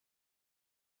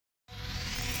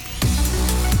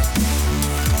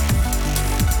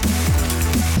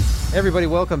Hey everybody,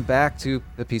 welcome back to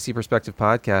the PC Perspective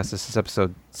Podcast. This is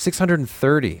episode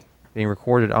 630, being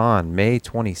recorded on May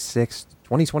 26th,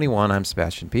 2021. I'm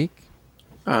Sebastian Peak.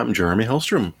 I'm Jeremy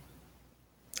Hellstrom.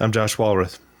 I'm Josh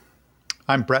Walrath.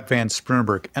 I'm Brett Van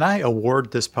Sprunberg, and I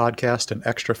award this podcast an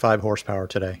extra 5 horsepower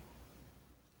today.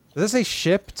 Does this say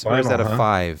shipped, or is that a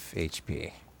 5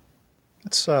 HP?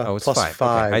 It's it's plus 5.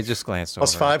 5. Okay, I just glanced over.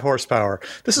 Plus 5 horsepower.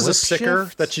 This is a Flip sticker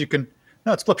shift? that you can...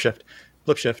 No, it's flip shift.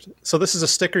 Flip shift. So this is a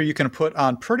sticker you can put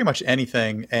on pretty much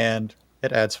anything, and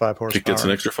it adds 5 horsepower. It gets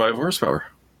an extra 5 horsepower.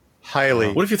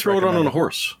 Highly. What if you throw it on a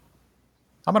horse?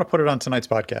 I'm going to put it on tonight's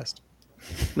podcast.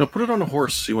 No, put it on a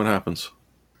horse, see what happens.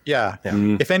 Yeah.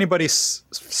 If anybody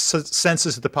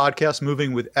senses the podcast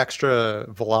moving with extra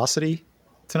velocity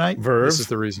tonight, Verve. this is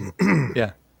the reason.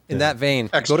 Yeah. In that vein,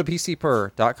 Excellent. go to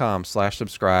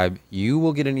pcper.com/subscribe. You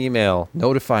will get an email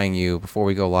notifying you before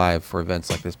we go live for events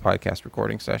like this podcast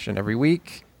recording session every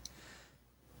week.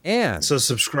 And So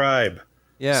subscribe.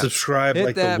 yeah, Subscribe hit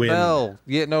like the that wind. bell.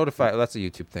 Get notified. That's a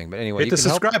YouTube thing, but anyway, Hit the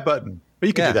subscribe button. But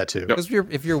you can do that too. Because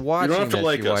if you're watching have to this,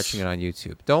 like you're us. watching it on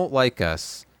YouTube. Don't like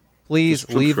us. Please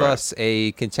Just leave subscribe. us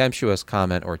a contemptuous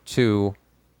comment or two.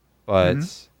 But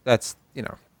that's,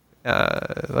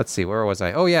 let's see. Where was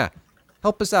I? Oh, yeah.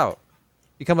 Help us out.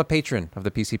 Become a patron of the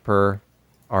PC Per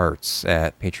Arts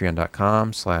at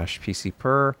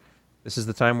patreon.com/PCPer. This is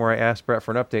the time where I ask Brett for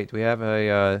an update. Do we have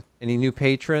any new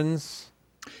patrons?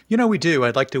 You know, we do.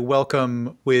 I'd like to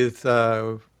welcome with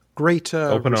great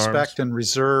Open respect arms. and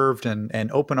reserved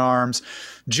and open arms,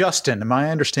 Justin.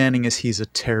 My understanding is he's a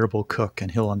terrible cook,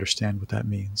 and he'll understand what that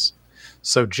means.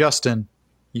 So, Justin,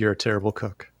 you're a terrible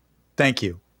cook. Thank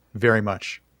you very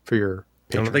much for your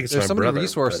I don't think it's There's my so brother. many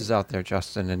resources out there,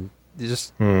 Justin, and you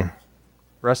just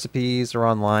recipes are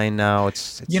online now.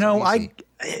 It's You know, so easy.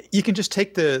 you can just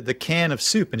take the can of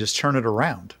soup and just turn it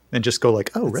around and just go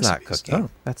like, oh, It's not recipes. cooking. Oh,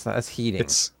 That's heating.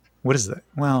 it's what is that?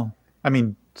 Well, I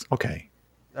mean, okay.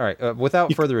 All right.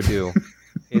 Without further ado,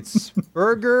 it's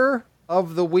Burger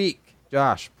of the Week.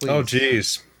 Josh, please. Oh,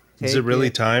 geez. Is Take it really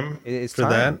it. time It's for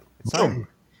time. that? It's time.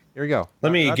 Here we go.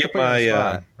 Let me Not to get put you on the my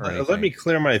spot or let anything. me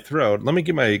clear my throat. Let me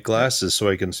get my glasses so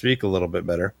I can speak a little bit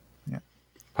better.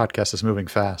 Podcast is moving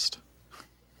fast.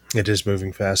 It is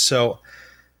moving fast. So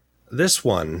this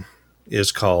one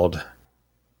is called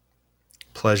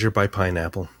Pleasure by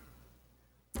Pineapple.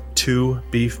 2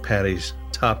 beef patties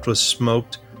topped with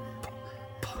smoked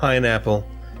pineapple,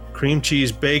 cream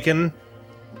cheese, bacon,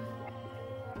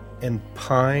 and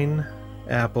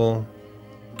pineapple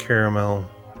caramel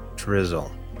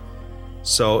drizzle.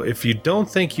 So if you don't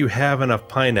think you have enough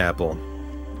pineapple,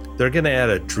 they're going to add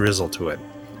a drizzle to it.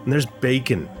 And there's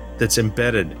bacon that's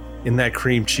embedded in that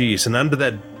cream cheese. And under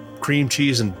that cream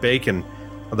cheese and bacon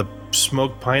are the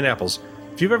smoked pineapples.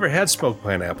 If you've ever had smoked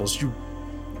pineapples,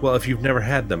 if you've never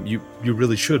had them, you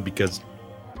really should, because,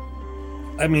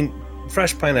 I mean,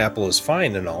 fresh pineapple is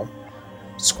fine and all.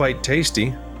 It's quite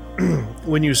tasty.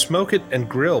 When you smoke it and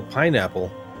grill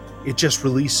pineapple, it just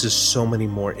releases so many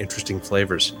more interesting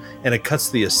flavors, and it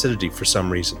cuts the acidity for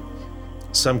some reason.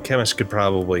 Some chemist could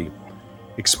probably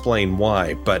explain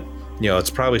why, but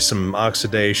it's probably some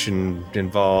oxidation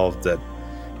involved that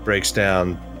breaks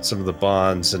down some of the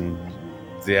bonds, and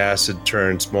the acid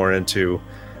turns more into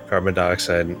carbon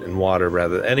dioxide and water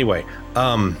rather. Anyway,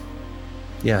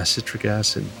 citric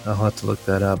acid. I'll have to look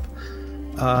that up.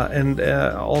 And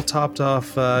all topped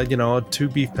off, 2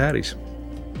 beef patties.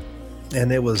 And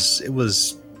it was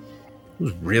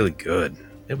really good.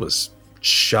 It was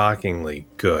shockingly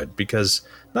good, because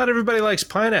not everybody likes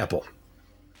pineapple.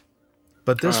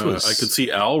 But this was... I could see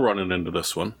Al running into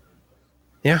this one.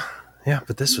 Yeah,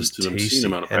 but this was It's an obscene tasty.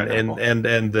 amount of And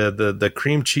pineapple. the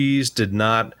cream cheese did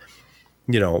not,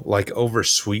 over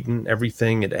sweeten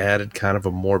everything. It added kind of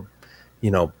a more,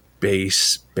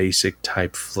 basic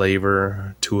type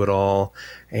flavor to it all.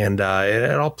 And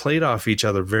it all played off each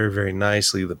other very, very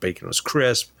nicely. The bacon was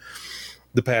crisp.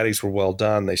 The patties were well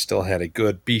done. They still had a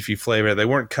good beefy flavor. They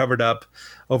weren't covered up.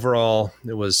 Overall,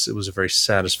 it was a very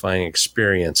satisfying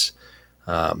experience.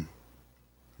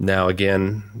 Now,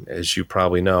 again, as you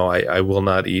probably know, I will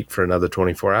not eat for another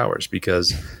 24 hours,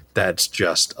 because that's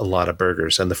just a lot of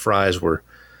burgers. And the fries were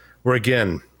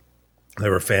again, they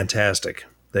were fantastic.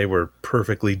 They were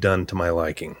perfectly done to my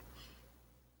liking.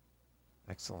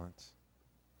 Excellent.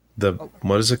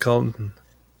 What is it called?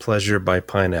 Pleasure by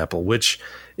Pineapple, which,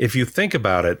 if you think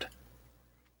about it,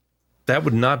 that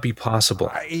would not be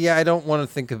possible. I don't want to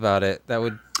think about it. That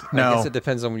would... I No. guess it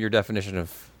depends on your definition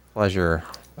of pleasure.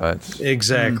 But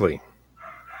Exactly.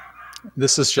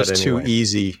 This is just anyway. too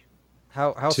easy.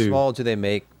 how to- small do they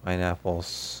make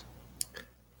pineapples?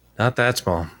 Not that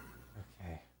small.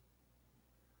 Okay.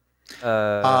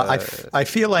 I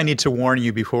feel I need to warn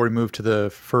you before we move to the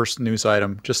first news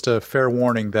item. Just a fair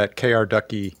warning that KR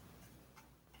Ducky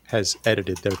has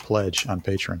edited their pledge on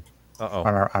Patreon. Uh-oh.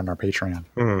 On our Patreon.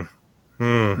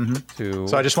 To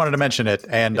So I just wanted to mention it.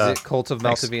 And is it Cult of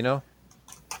thanks. Maltavino?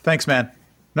 Thanks, man.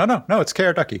 No, it's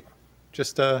KR Ducky.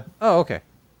 Just Oh, okay.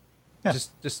 Yeah.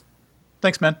 Just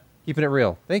thanks, man. keeping it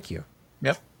real. Thank you.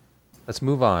 Yep. Let's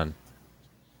move on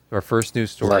to our first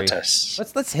news story. Let us.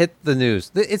 Let's hit the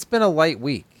news. It's been a light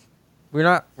week. We're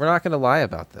not going to lie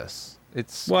about this.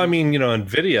 It's Well, I mean,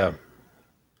 NVIDIA,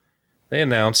 they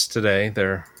announced today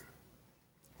their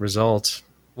results.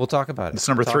 we'll talk about it. It's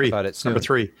number We'll talk 3. about it It's number soon.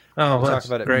 3. Oh, We'll talk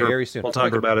about it very soon. We'll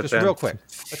talk about it just then. real quick.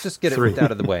 Let's just get 3. it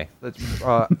out of the way.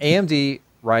 AMD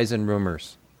Ryzen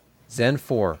rumors. Zen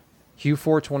 4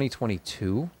 Q4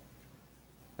 2022.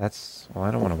 That's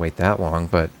I don't want to wait that long,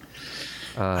 but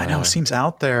I know. Seems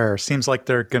out there. Seems like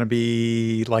they're going to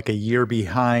be like a year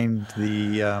behind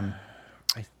the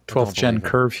I 12th gen believe it.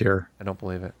 curve here. I don't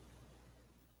believe it.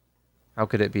 How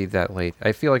could it be that late?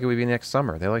 I feel like it would be next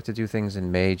summer. They like to do things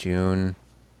in May, June,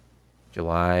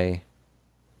 July.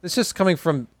 This is coming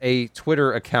from a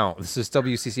Twitter account. This is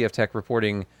WCCF Tech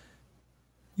reporting.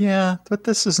 Yeah, but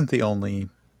this isn't the only.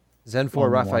 Zen 4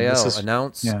 Only one. Raphael This is-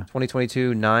 announced yeah.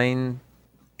 2022 9.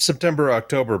 September,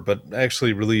 October, but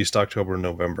actually released October,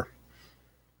 November.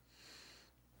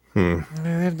 They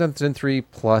haven't done Zen 3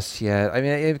 Plus yet. I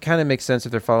mean, it kind of makes sense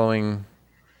if they're following.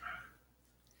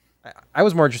 I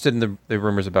was more interested in the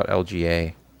rumors about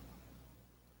LGA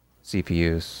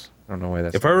CPUs. I don't know why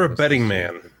that's. If I were a betting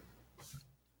man,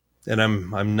 and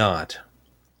I'm not.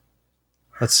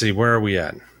 Let's see, where are we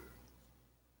at?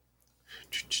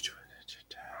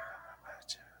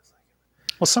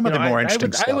 Well, some of the more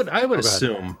interesting stuff. I would Go ahead.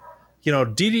 assume,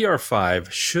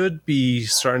 DDR5 should be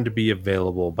starting to be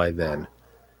available by then.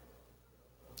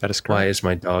 That is Why correct. is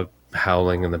my dog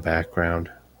howling in the background?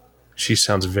 She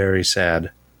sounds very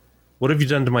sad. What have you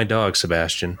done to my dog,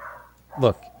 Sebastian?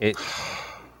 Look, it's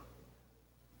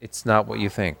not what you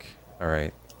think. All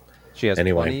right. She has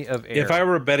Anyway, plenty of air. if I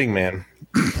were a betting man,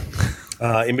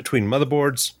 in between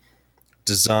motherboards,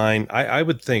 design, I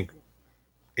would think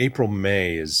April,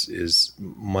 May is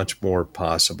much more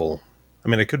possible. I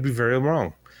mean, I could be very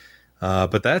wrong.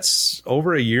 But that's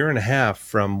over a year and a half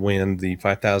from when the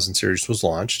 5000 series was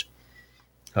launched.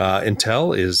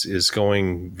 Intel is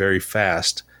going very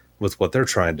fast with what they're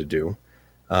trying to do.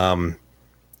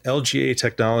 LGA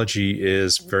technology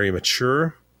is very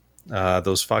mature.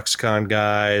 Those Foxconn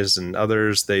guys and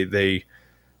others, they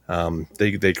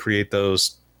create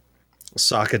those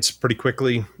sockets pretty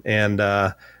quickly, and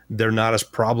they're not as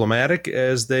problematic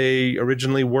as they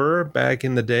originally were back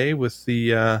in the day with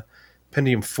the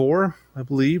Pentium 4, I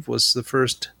believe, was the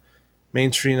first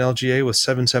mainstream LGA with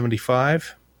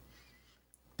 775.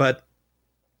 But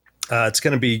it's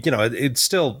going to be, it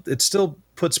still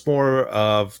puts more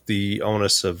of the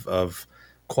onus of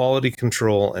quality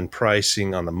control and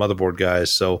pricing on the motherboard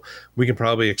guys. So we can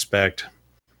probably expect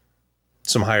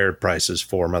some higher prices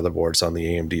for motherboards on the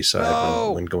AMD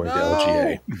side when going to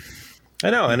LGA. I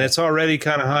know, and it's already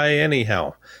kind of high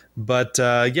anyhow. But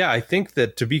I think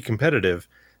that to be competitive,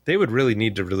 they would really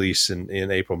need to release in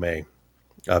April, May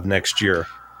of next year.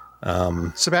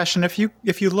 Sebastian, if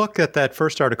you look at that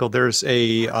first article, there's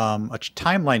a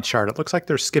timeline chart. It looks like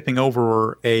they're skipping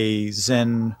over a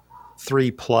Zen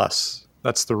 3 Plus.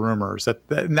 That's the rumors.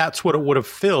 And that's what it would have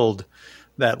filled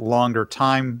that longer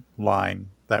timeline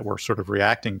that we're sort of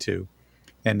reacting to.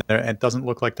 And it doesn't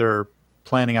look like they're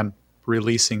planning on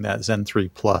releasing that Zen 3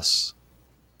 Plus.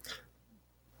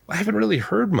 I haven't really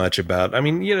heard much about. I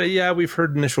mean, we've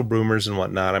heard initial rumors and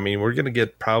whatnot. I mean, we're going to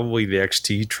get probably the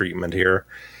XT treatment here.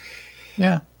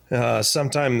 Yeah.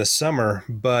 Sometime this summer,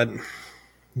 but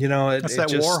That's that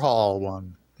Warhol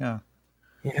one. Yeah.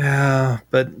 Yeah,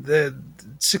 but the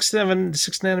 6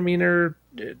 nanometer,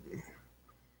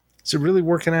 is it really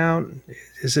working out?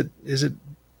 Is it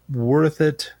worth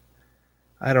it?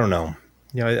 I don't know.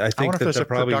 I think wonder if that there's they're a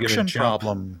probably going to production jump.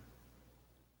 problem.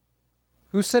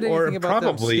 Who said Or anything about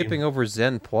them probably- skipping over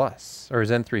Zen Plus or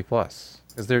Zen 3 Plus?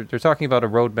 Because they're talking about a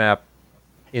roadmap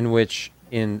in which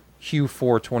in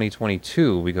Q4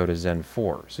 2022 we go to Zen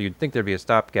 4. So you'd think there'd be a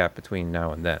stopgap between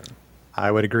now and then. I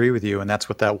would agree with you, and that's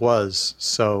what that was.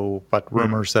 So, but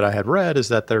rumors that I had read is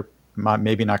that they're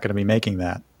maybe not going to be making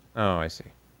that. Oh, I see.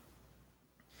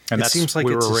 And It seems like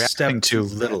we it's were a step reacting too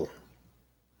little.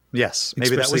 Yes,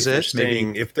 maybe that was Especially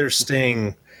it. if they're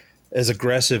staying as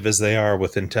aggressive as they are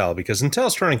with Intel, because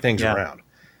Intel's turning things around.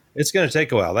 It's going to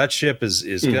take a while. That ship is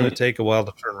going to take a while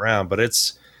to turn around, but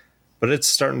it's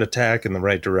starting to tack in the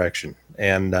right direction.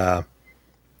 And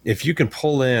if you can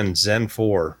pull in Zen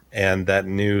 4 and that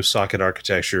new socket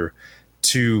architecture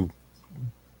to,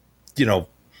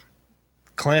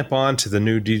 clamp on to the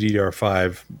new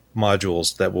DDR5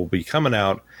 modules that will be coming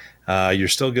out. You're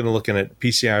still going to looking at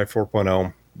PCIe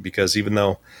 4.0, because even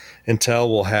though Intel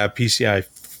will have PCIe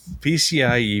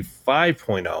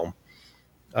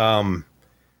 5.0,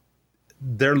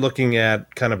 they're looking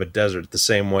at kind of a desert, the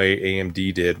same way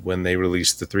AMD did when they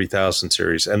released the 3000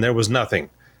 series. And there was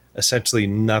essentially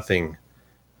nothing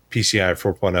PCIe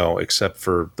 4.0 except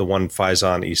for the one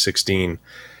Phison E16.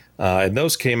 And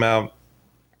those came out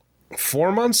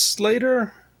 4 months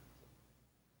later?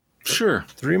 Sure.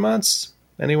 3 months?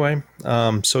 Anyway.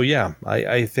 I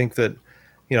think that,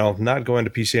 not going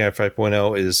to PCIe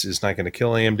 5.0 is not going to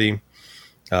kill AMD.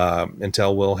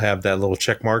 Intel will have that little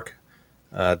check mark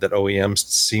that OEMs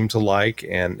seem to like,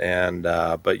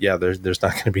 but yeah, there's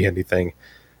not going to be anything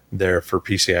there for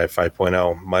PCIe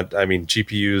 5.0. I mean,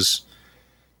 GPUs,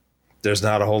 there's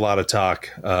not a whole lot of talk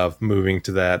of moving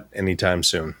to that anytime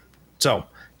soon. So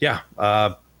yeah,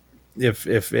 if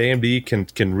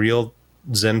AMD can reel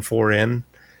Zen 4 in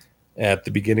at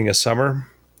the beginning of summer,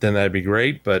 then that'd be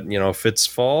great. But if it's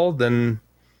fall, then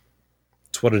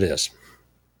it's what it is.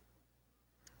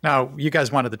 Now, you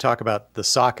guys wanted to talk about the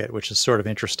socket, which is sort of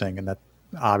interesting, and that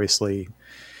obviously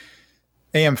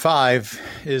AM5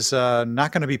 is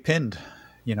not going to be pinned,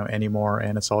 anymore,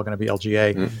 and it's all going to be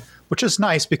LGA, which is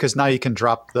nice because now you can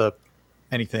drop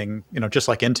anything, just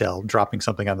like Intel, dropping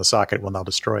something on the socket will now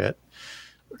destroy it,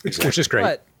 which is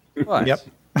great. But Yep.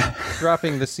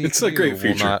 dropping the CPU It's a great will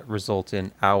feature. not result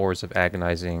in hours of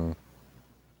agonizing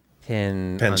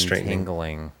pin straightening.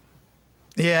 untangling.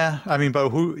 Yeah, I mean,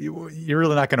 but you're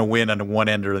really not going to win on one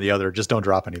end or the other. Just don't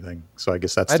drop anything. So I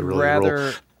guess that's I'd the real rule.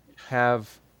 rather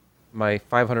have my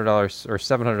 $500 or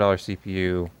 $700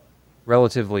 CPU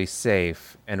relatively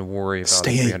safe and worry about a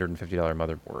 $350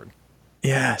 motherboard.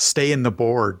 Yeah, stay in the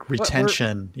board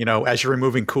retention. As you're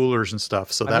removing coolers and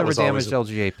stuff. So I've that never was always damaged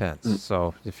LGA pins.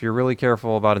 So if you're really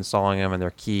careful about installing them and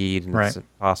they're keyed and it's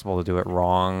possible to do it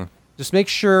wrong, just make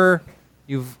sure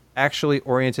you've actually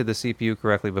oriented the CPU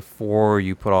correctly before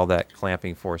you put all that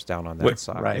clamping force down on that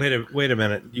socket. right. Wait a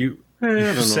minute. You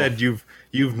said you've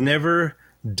never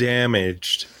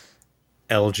damaged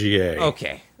LGA.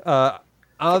 Okay.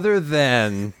 Other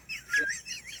than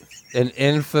an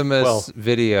infamous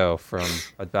video from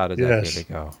about a decade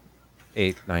ago,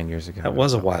 8-9 years ago. That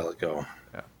was a while ago.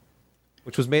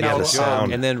 Which was made Yeah, out the of joke,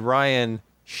 sound. and then Ryan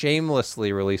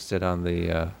shamelessly released it on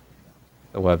the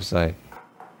website.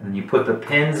 And you put the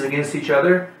pins against each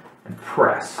other and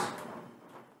press.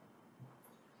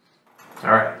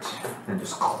 All right, and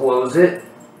just close it.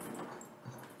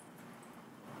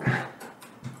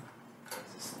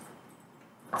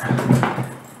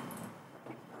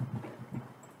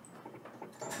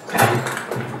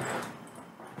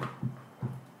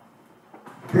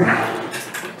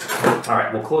 All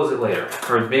right, we'll close it later.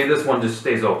 Or maybe this one just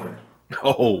stays open.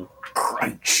 Oh,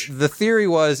 crunch. The theory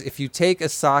was if you take a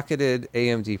socketed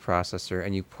AMD processor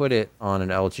and you put it on an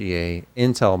LGA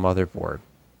Intel motherboard,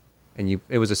 and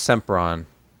it was a Sempron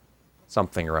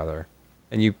something or other,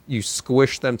 and you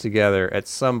squish them together, at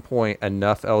some point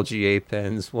enough LGA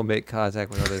pins will make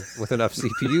contact with enough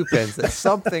CPU pins that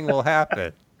something will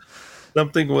happen.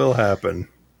 Something will happen.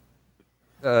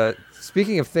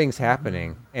 Speaking of things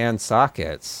happening and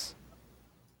sockets,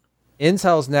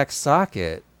 Intel's next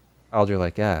socket, Alder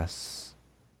Lake S,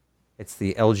 it's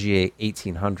the LGA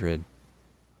 1800,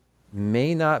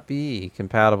 may not be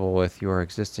compatible with your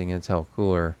existing Intel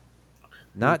cooler.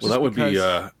 Not Well, just that would be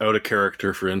because- out of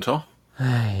character for Intel.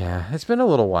 Yeah, it's been a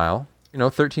little while.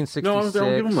 1366 No, I'll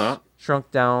give 'em that.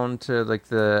 shrunk down to like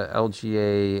the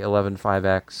LGA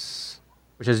 115X,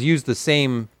 which has used the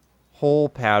same hole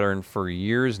pattern for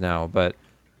years now, but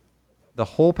the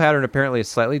hole pattern apparently is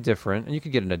slightly different, and you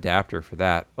could get an adapter for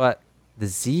that. But the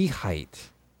Z height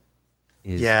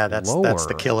is that's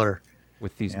the killer.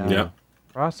 with these Yeah. new Yeah.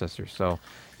 processors. So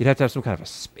you'd have to have some kind of a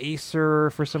spacer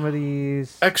for some of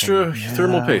these. Extra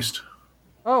thermal paste.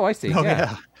 Oh, I see. Oh yeah.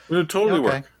 yeah. It would totally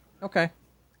Okay. work. Okay.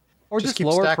 Or Just just, keep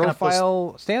lower stacking up those-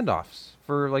 profile standoffs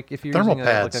for like if you're Thermal using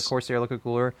like a pads. Corsair liquid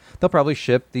cooler. They'll probably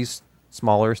ship these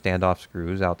smaller standoff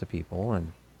screws out to people,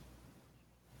 and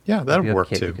Yeah, that you would have a work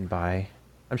kit you too. can buy.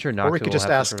 I'm sure Noctua Or we could will just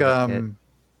have ask some sort of a kit.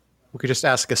 we could just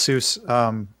ask Asus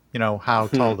how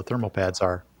tall the thermal pads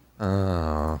are.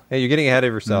 Oh, hey, you're getting ahead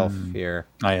of yourself here.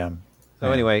 I am.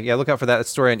 So anyway, yeah, look out for that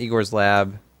story on Igor's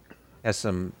lab. Has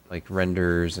some like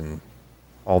renders and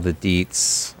all the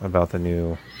deets about the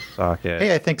new socket.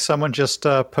 Hey, I think someone just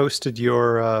posted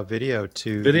your video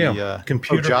to the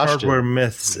Computer Josh hardware did.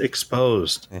 myths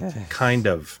exposed. Kind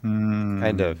of.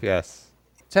 Kind of, yes.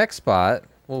 TechSpot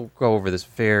we'll go over this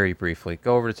very briefly.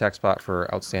 Go over to TechSpot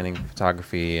for outstanding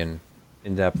photography and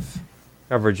in-depth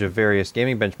coverage of various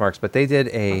gaming benchmarks. But they did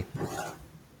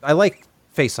I like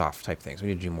face-off type things. We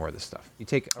need to do more of this stuff. You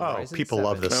take a Ryzen people 7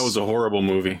 love this. That was a horrible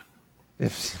movie.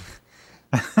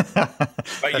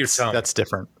 Bite your tongue. That's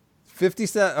different.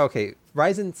 57. Okay,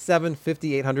 Ryzen 7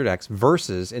 5800X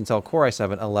versus Intel Core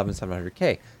i7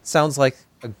 11700K. Sounds like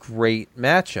a great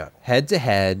matchup.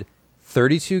 Head-to-head,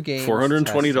 32 games. $420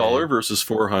 tested. versus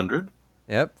 $400.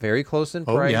 Yep, very close in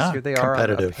Oh, price. yeah, Here they are on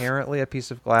competitive. apparently a piece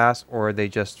of glass, or they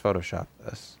just photoshopped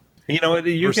this. You know what?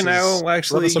 You can now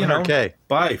actually 1100K.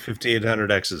 buy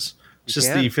 5800Xs. It's just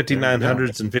can? the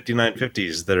 5900s and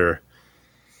 5950s that are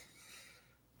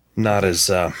not as.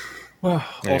 Well,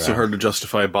 also hard to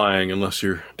justify buying unless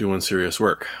you're doing serious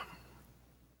work.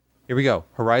 Here we go.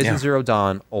 Horizon Yeah. Zero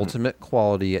Dawn, ultimate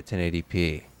quality at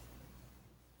 1080p.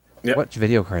 Yep. What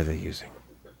video card are they using?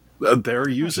 They're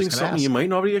using gonna something ask. you might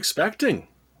not be expecting.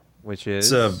 Which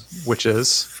is... It's a Which is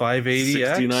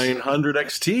 580X. 6900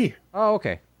 XT. oh,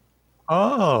 okay.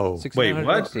 6900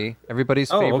 what? XT,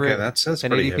 everybody's Oh, okay, favorite that's pretty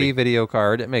 1080p heavy. video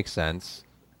card. It makes sense.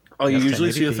 Oh, you Yes,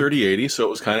 usually see a 1080p. 3080, so it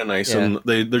was kind of nice. Yeah. And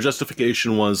their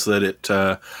justification was that it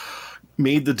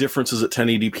made the differences at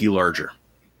 1080p larger.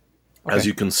 As Okay.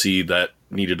 you can see, that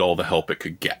needed all the help it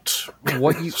could get.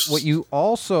 What you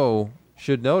also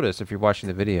should notice if you're watching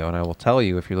the video, and I will tell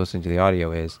you if you're listening to the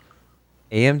audio, is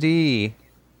AMD,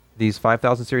 these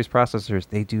 5000 series processors,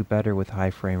 they do better with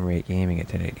high frame rate gaming at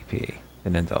 1080p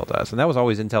than Intel does. And that was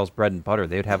always Intel's bread and butter.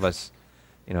 They would have us,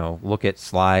 look at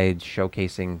slides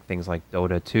showcasing things like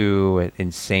Dota 2 at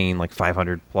insane, like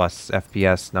 500 plus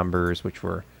FPS numbers, which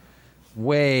were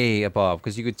way above,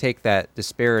 because you could take that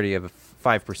disparity of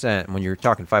 5%, and when you're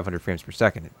talking 500 frames per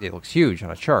second, it looks huge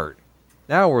on a chart.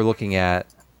 Now we're looking at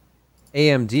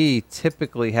AMD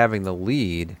typically having the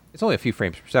lead. It's only a few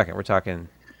frames per second. We're talking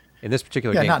in this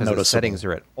particular Yeah, game not because the noticeable. settings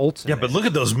are at ultimate. Yeah, but look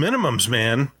at those minimums,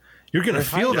 man. You're going to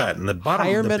feel that in the bottom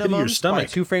Higher of the pit of your minimums by stomach.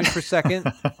 2 frames per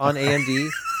second on AMD.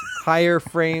 Higher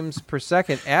frames per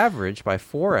second average by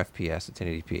 4 FPS at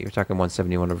 1080p. We're talking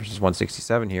 171 versus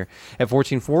 167 here. At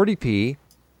 1440p,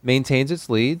 maintains its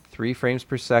lead, 3 frames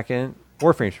per second,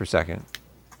 4 frames per second.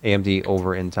 AMD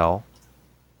over Intel.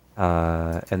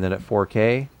 And then at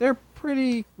 4K, they're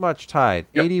pretty much tied.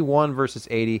 Yep. 81 versus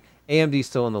 80. AMD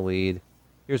still in the lead.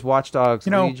 Here's Watch Dogs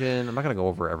Legion. I'm not going to go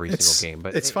over every it's- single game,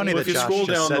 but it's funny Well, that if you Josh scroll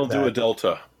just down, said they'll do a that.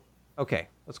 delta. Okay,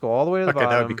 let's go all the way to the Okay, bottom.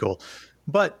 that would be cool.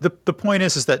 But the point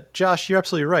is that, Josh, you're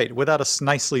absolutely right. Without a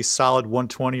nicely solid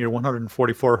 120 or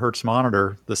 144 hertz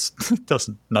monitor,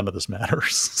 none of this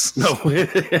matters. No.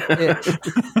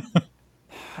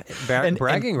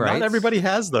 Bragging rights. Not everybody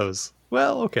has those.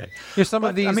 Well, okay. Here's some of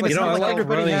But, these. I mean, like, it's You know, not I like like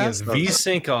everybody running has his those.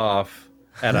 VSync off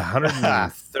at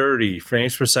 130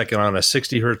 frames per second on a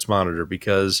 60 hertz monitor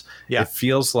because Yeah. it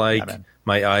feels like man.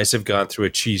 my eyes have gone through a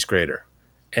cheese grater.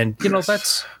 And,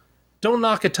 that's... Don't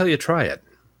knock it till you try it.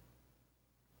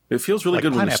 It feels really Like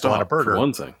good when you pineapple on a stop, for burger.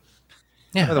 one thing.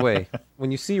 By the way,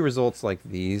 when you see results like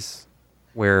these,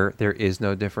 where there is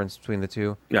no difference between the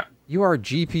two, Yeah. you are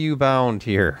GPU bound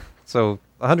here. So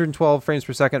 112 frames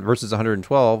per second versus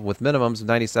 112 with minimums of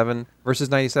 97 versus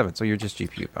 97. So you're just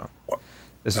GPU bound.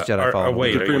 This is Jedi Fallen.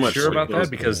 Wait, They're are pretty you much sure about like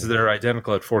that? Because they're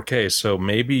identical at 4K, so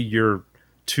maybe your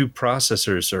two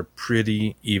processors are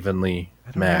pretty evenly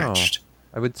I don't know. matched.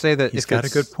 I would say that He's if got a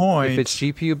it's, good point. If it's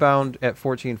GPU bound at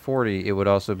 1440, it would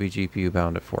also be GPU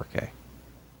bound at 4K.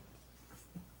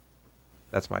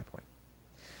 That's my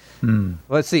point.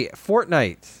 Let's see.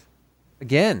 Fortnite.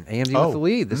 Again, AMD Oh, with the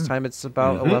lead. This time it's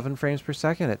about 11 frames per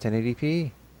second at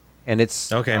 1080p. And it's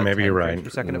Okay, maybe 10 you're frames right. per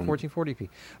second at 1440p.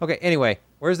 Okay, anyway,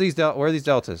 where are these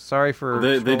deltas? Sorry for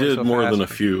They scrolling did so more fast. than a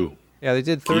few. Yeah, they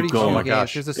did 32 going. Oh my games.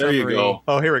 gosh. Here's the There you summary. go.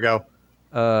 Oh, here we go.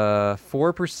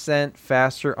 4%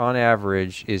 faster on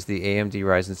average is the AMD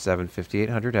Ryzen 7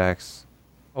 5800X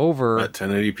over At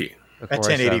 1080p. the At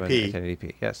Core i7 1080p. At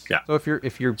 1080p, yes. Yeah. So if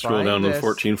you're Scroll buying down to this,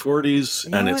 1440s, You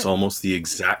know and it's what? almost the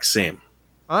exact same.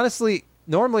 honestly,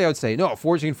 normally I would say no,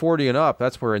 1440 and up.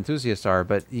 That's where enthusiasts are.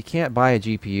 But you can't buy a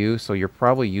GPU, so you're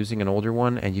probably using an older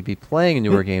one, and you'd be playing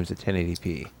newer games at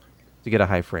 1080p to get a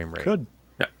high frame rate. Good.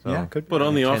 Yeah. Yeah, good. But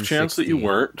on the off chance that you 1060.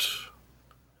 weren't,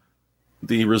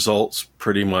 the results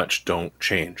pretty much don't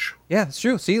change. Yeah, it's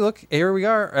true. See, look, here we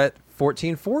are at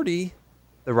 1440.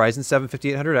 The Ryzen 7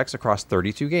 5800X across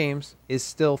 32 games is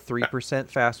still 3%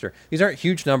 faster. These aren't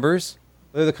huge numbers.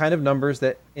 They're the kind of numbers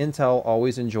that Intel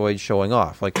always enjoyed showing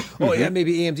off. Like, oh yeah,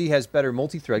 maybe AMD has better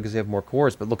multi-thread because they have more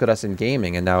cores, but look at us in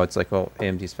gaming. And now it's like, well,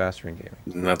 AMD's faster in gaming.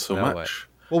 Not so No way. much.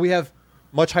 Well, we have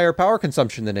much higher power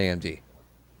consumption than AMD.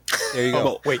 There you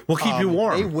go. Wait, We'll keep you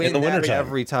warm They in win the that wintertime.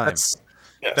 every time.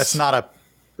 That's not a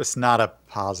It's not a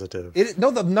positive.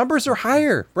 No, the numbers are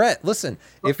higher. Brett, listen.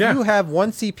 If Yeah. you have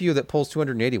one CPU that pulls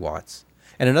 280 watts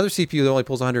and another CPU that only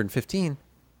pulls 115,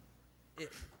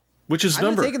 Which is I'm not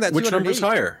number? taking that Which number's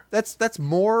 280. higher? That's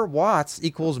more watts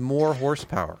equals more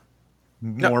horsepower.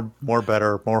 More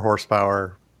better, more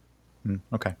horsepower.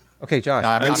 Okay. Okay, Josh.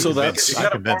 And so convinced. You I'm got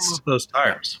to warm convinced. up those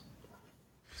tires.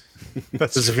 That's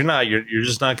Because if you're not, you're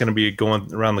just not going to be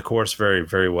going around the course very,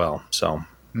 very well. So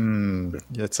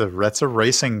that's a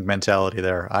racing mentality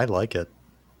there. I like it.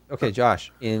 Okay,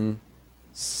 Josh, in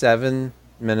 7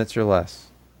 minutes or less,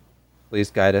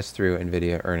 please guide us through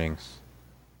NVIDIA earnings.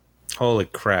 holy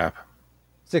crap!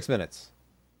 6 minutes.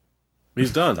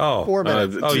 He's done. Oh, 4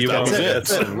 minutes. you that want was me it.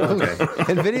 to- Okay.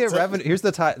 NVIDIA revenue. Here's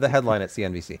the headline at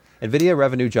CNBC. NVIDIA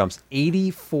revenue jumps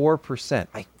 84%.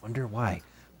 I wonder why.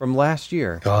 From last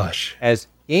year, Gosh. as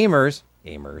gamers,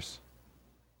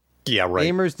 Yeah, right.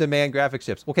 gamers demand graphics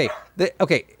chips. Okay,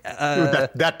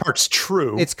 that part's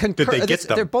true. it's Did they get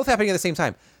They're them? both happening at the same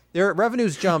time. Their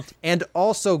revenues jumped, and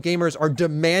also gamers are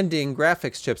demanding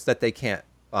graphics chips that they can't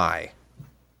buy.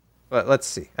 But let's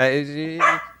see.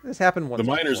 This happened once. The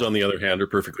miners, before. on the other hand, are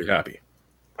perfectly happy.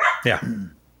 Yeah.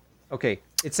 Okay,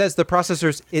 it says the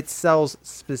processors it sells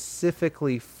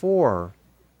specifically for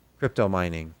crypto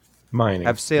mining Mining.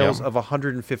 have sales Yeah. of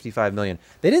 155 million.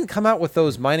 They didn't come out with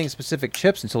those mining specific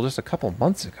chips until just a couple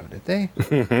months ago, did they?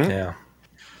 Yeah.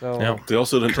 So Yeah. They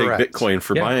also didn't Correct. take Bitcoin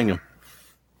for Yeah. buying them.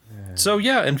 So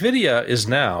yeah, Nvidia is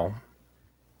now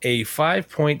a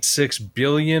 $5.6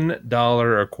 billion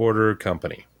a quarter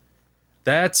company.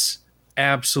 That's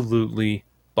absolutely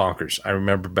bonkers. I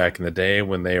remember back in the day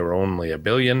when they were only $1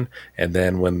 billion, and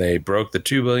then when they broke the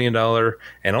 $2 billion,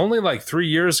 and only like 3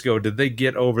 years ago did they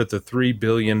get over the $3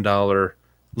 billion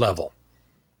level.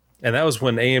 And that was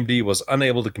when AMD was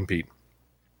unable to compete.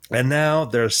 And now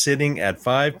they're sitting at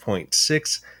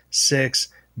 $5.66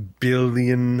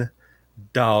 billion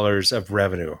of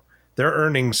revenue. Their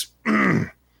earnings, I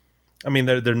mean,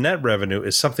 their net revenue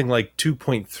is something like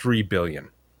 2.3 billion.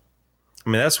 I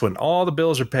mean, that's when all the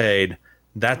bills are paid.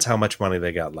 That's how much money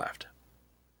they got left.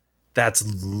 That's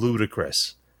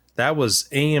ludicrous. That was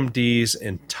AMD's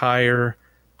entire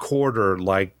quarter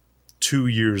like 2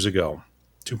 years ago.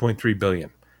 2.3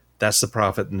 billion. That's the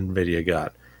profit Nvidia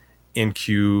got in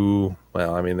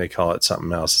they call it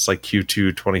something else. It's like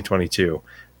Q2 2022,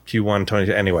 Q1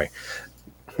 20.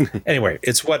 Anyway,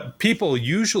 it's what people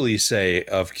usually say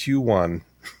of Q1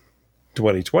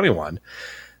 2021.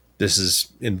 This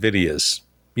is Nvidia's,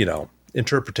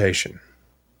 interpretation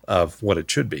of what it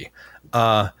should be.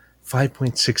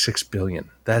 5.66 billion.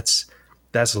 That's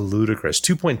ludicrous.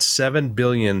 2.7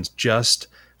 billion just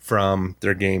from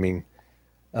their gaming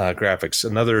graphics.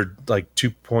 Another like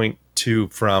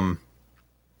 2.2 from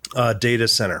data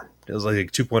center. It was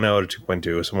like 2.0 to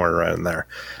 2.2, somewhere around in there.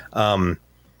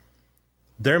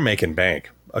 They're making bank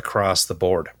across the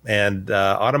board. And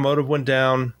automotive went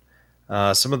down.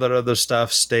 Some of that other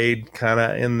stuff stayed kind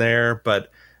of in there,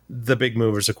 but the big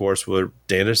movers, of course, were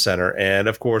data center and,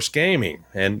 of course, gaming.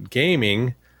 And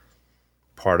gaming,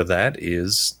 part of that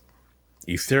is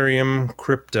Ethereum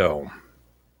crypto.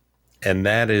 And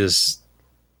that is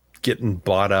getting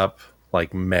bought up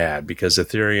like mad because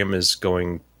Ethereum is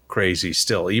going crazy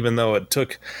still. Even though it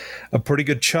took a pretty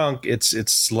good chunk, it's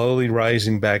slowly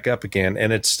rising back up again,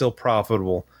 and it's still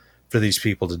profitable for these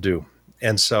people to do.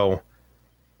 And so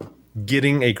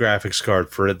getting a graphics card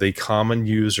for the common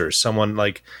user, someone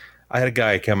like, I had a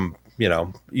guy come,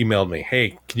 emailed me,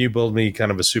 hey, can you build me kind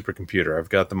of a supercomputer? I've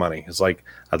got the money. It's like,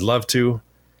 I'd love to.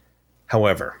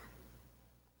 However,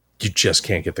 you just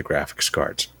can't get the graphics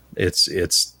cards.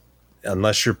 It's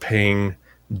unless you're paying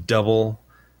double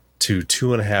to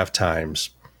 2.5 times,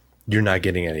 you're not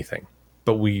getting anything.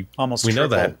 But we know triple.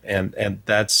 that, and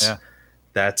that's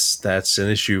an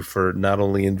issue for not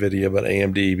only NVIDIA but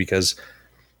AMD, because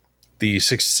the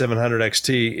 6700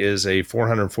 XT is a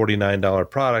 $449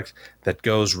 product that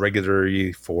goes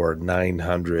regularly for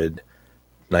 $900,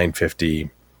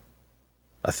 $950,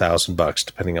 $1,000,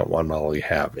 depending on what model you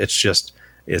have.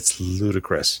 It's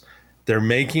ludicrous. They're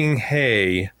making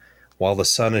hay while the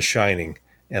sun is shining,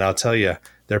 and I'll tell you,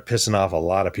 they're pissing off a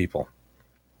lot of people.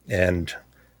 And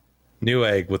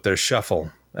Newegg with their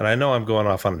shuffle, and I know I'm going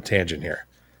off on a tangent here.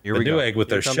 Here we go. Newegg with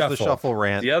Here their comes the shuffle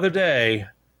rant. The other day,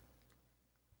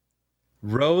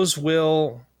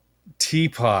 Rosewill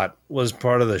Teapot was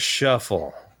part of the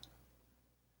shuffle.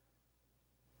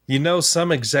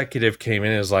 Some executive came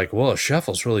in and was like, well, a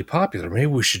shuffle's really popular. Maybe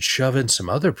we should shove in some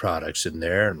other products in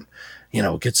there and,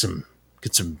 get some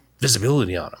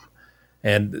visibility on them.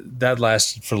 And that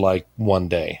lasted for like one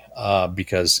day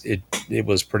because it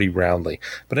was pretty roundly.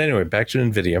 But anyway, back to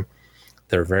NVIDIA.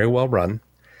 They're very well run.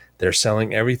 They're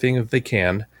selling everything that they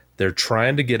can. They're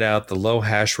trying to get out the low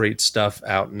hash rate stuff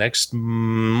out next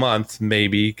month,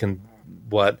 maybe.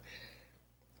 But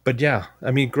yeah, I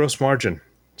mean, gross margin,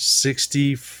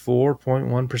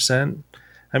 64.1%.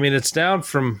 I mean, it's down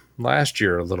from last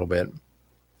year a little bit,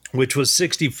 which was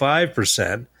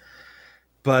 65%.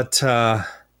 But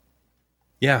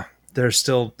yeah, they're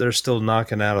still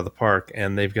knocking out of the park,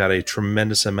 and they've got a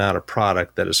tremendous amount of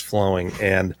product that is flowing.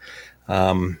 And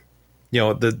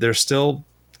they're still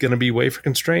going to be wafer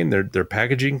constrained. They're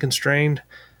packaging constrained.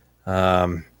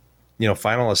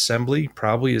 Final assembly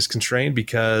probably is constrained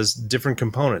because different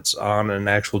components on an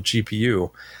actual GPU,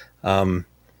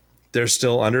 they're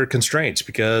still under constraints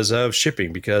because of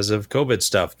shipping, because of COVID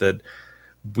stuff. That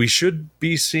we should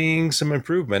be seeing some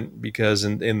improvement, because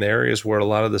in the areas where a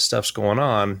lot of the stuff's going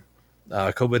on,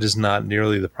 COVID is not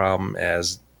nearly the problem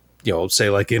as,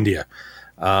 say like India.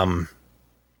 But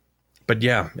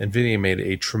yeah, NVIDIA made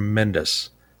a tremendous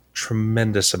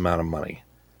amount of money.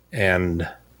 And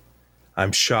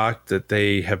I'm shocked that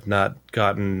they have not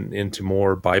gotten into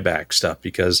more buyback stuff,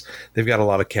 because they've got a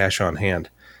lot of cash on hand.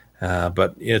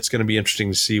 But it's going to be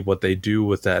interesting to see what they do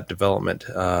with that development,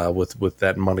 with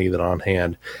that money that on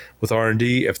hand, with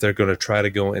R&D, if they're going to try to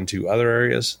go into other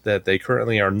areas that they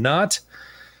currently are not.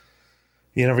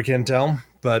 You never can tell.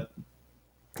 But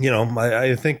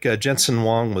I think Jensen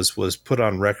Huang was put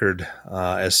on record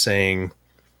as saying,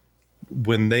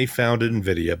 when they founded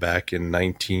NVIDIA back in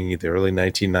the early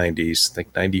 1990s, I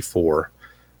think 94,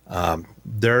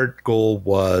 their goal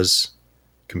was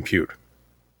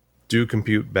do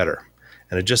compute better.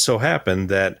 And it just so happened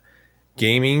that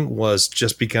gaming was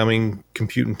just becoming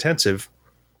compute intensive,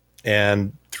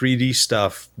 and 3D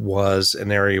stuff was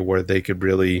an area where they could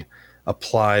really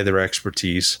apply their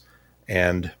expertise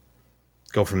and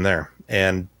go from there.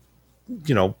 And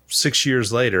 6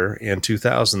 years later, in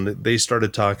 2000, they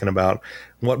started talking about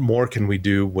what more can we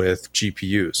do with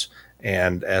GPUs.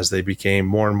 And as they became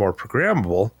more and more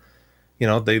programmable,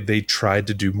 they tried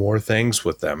to do more things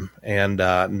with them. And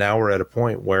now we're at a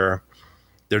point where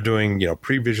they're doing,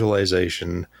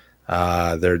 pre-visualization,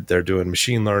 they're doing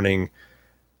machine learning,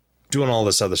 doing all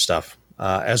this other stuff,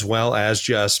 as well as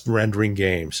just rendering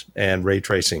games and ray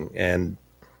tracing and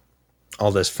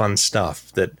all this fun stuff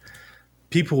that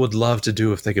people would love to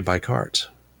do if they could buy cards.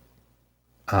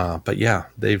 But yeah,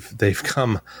 they've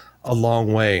come a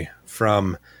long way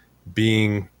from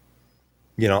being,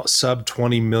 sub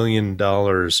 $20 million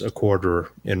a quarter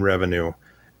in revenue,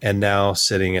 and now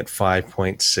sitting at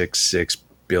 5.66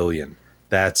 billion.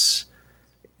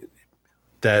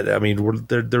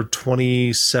 They're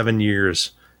 27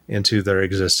 years into their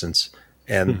existence,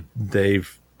 and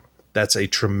that's a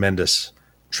tremendous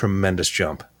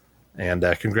jump. And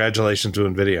congratulations to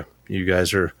NVIDIA. You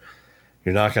guys you're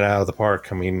knocking it out of the park.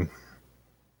 I mean,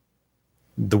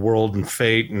 the world and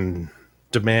fate and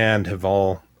demand have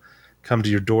all come to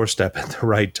your doorstep at the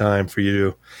right time for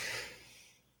you to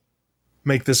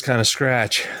make this kind of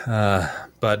scratch.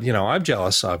 But I'm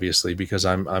jealous, obviously, because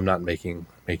I'm not making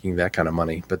that kind of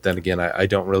money. But then again, I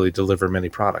don't really deliver many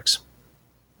products.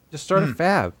 Just start a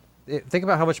fab. Think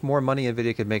about how much more money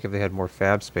NVIDIA could make if they had more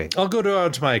fab space. I'll go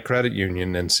to my credit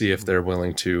union and see if they're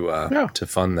willing to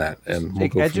fund that, and we'll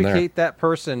go from there. Educate that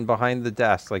person behind the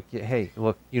desk. Like, hey,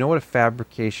 look, you know what a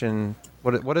fabrication?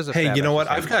 What is a? Hey, you know what?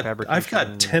 I've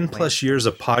got 10 plus years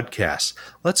of podcasts.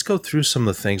 Let's go through some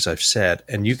of the things I've said,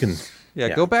 and you can.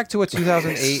 Yeah, go back to a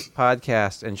 2008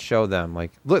 podcast and show them.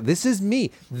 Like, look, this is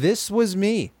me. This was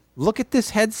me. Look at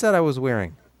this headset I was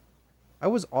wearing. I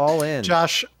was all in.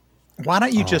 Josh, why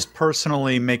don't you just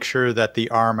personally make sure that the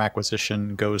ARM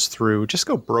acquisition goes through? Just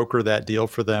go broker that deal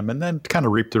for them and then kind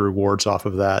of reap the rewards off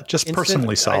of that. Just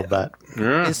personally solve that.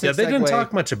 Yeah, they didn't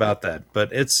talk much about that,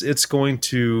 but it's going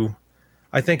to.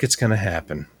 I think it's going to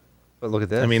happen. But look at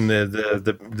this. I mean,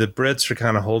 the Brits are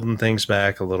kind of holding things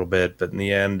back a little bit, but in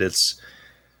the end, it's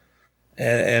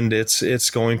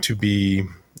going to be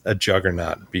a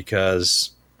juggernaut, because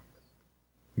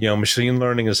machine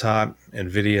learning is hot.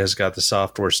 NVIDIA has got the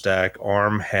software stack.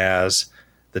 ARM has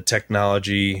the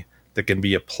technology that can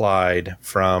be applied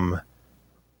from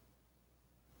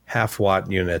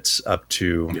half-watt units up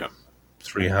to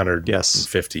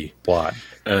 350 watt.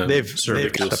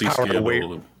 They've got the power to weight.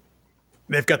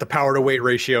 They've got the power to weight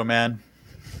ratio, man.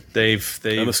 They've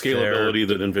and the scalability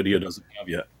that NVIDIA doesn't have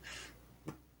yet.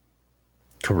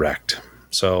 Correct.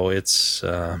 So it's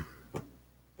going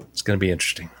to be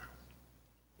interesting.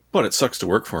 But it sucks to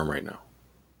work for them right now.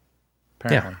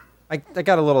 Apparently. I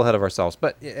got a little ahead of ourselves,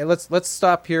 but let's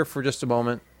stop here for just a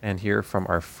moment and hear from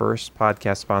our first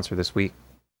podcast sponsor this week.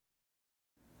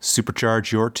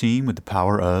 Supercharge your team with the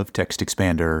power of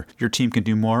TextExpander. Your team can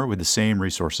do more with the same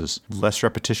resources. Less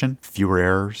repetition, fewer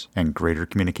errors, and greater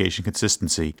communication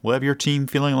consistency will have your team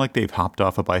feeling like they've hopped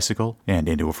off a bicycle and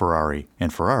into a Ferrari.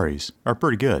 And Ferraris are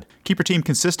pretty good. Keep your team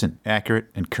consistent, accurate,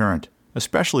 and current.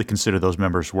 Especially consider those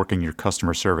members working your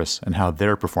customer service and how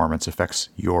their performance affects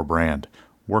your brand.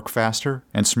 Work faster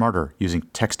and smarter using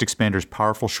TextExpander's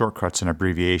powerful shortcuts and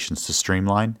abbreviations to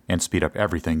streamline and speed up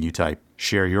everything you type.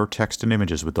 Share your text and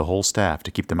images with the whole staff to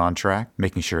keep them on track,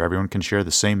 making sure everyone can share the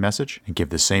same message and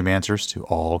give the same answers to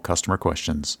all customer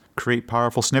questions. Create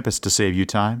powerful snippets to save you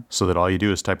time so that all you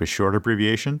do is type a short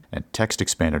abbreviation and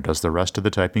TextExpander does the rest of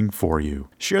the typing for you.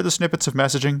 Share the snippets of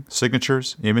messaging,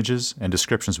 signatures, images, and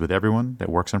descriptions with everyone that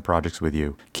works on projects with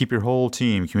you. Keep your whole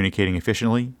team communicating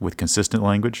efficiently with consistent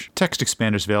language.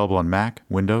 TextExpander is available on Mac,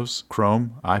 Windows,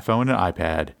 Chrome, iPhone, and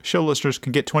iPad. Show listeners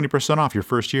can get 20% off your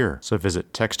first year, so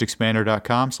visit textexpander.com/podcast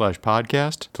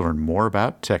to learn more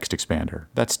about TextExpander.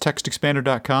 That's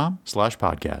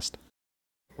textexpander.com/podcast.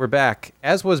 We're back.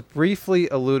 As was briefly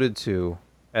alluded to,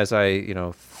 as I,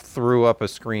 threw up a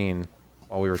screen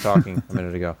while we were talking a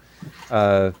minute ago.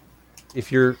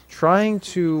 If you're trying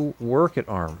to work at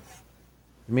ARM,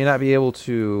 you may not be able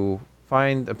to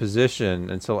find a position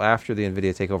until after the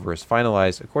NVIDIA takeover is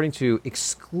finalized, according to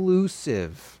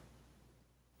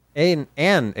an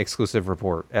exclusive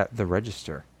report at the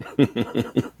Register.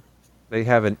 They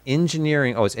have an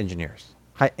engineering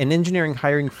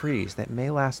hiring freeze that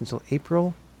may last until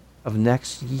April of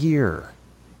next year,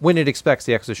 when it expects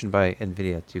the acquisition by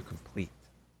NVIDIA to complete.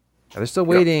 Now, they're still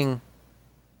waiting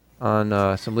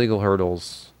on some legal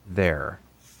hurdles there.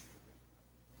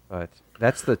 But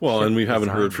that's the... Well, and we haven't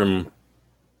heard from...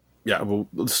 Yeah, well,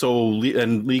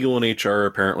 and legal and HR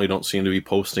apparently don't seem to be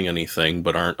posting anything,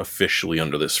 but aren't officially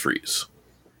under this freeze.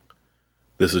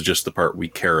 This is just the part we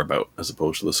care about, as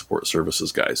opposed to the support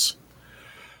services guys.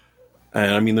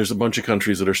 And I mean, there's a bunch of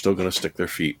countries that are still going to stick their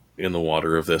feet in the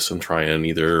water of this and try and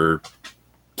either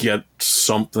get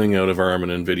something out of ARM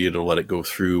and NVIDIA to let it go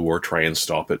through, or try and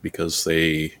stop it because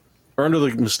they are under the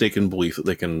mistaken belief that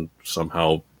they can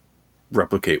somehow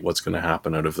replicate what's going to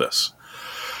happen out of this.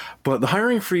 But the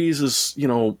hiring freeze is,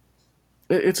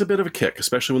 it's a bit of a kick,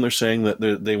 especially when they're saying that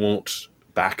they won't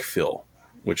backfill,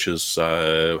 which is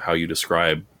how you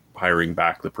describe hiring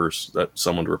back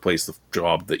someone to replace the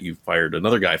job that you fired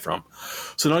another guy from.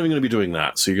 So not even going to be doing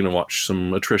that. So you're going to watch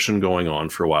some attrition going on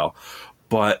for a while.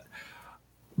 But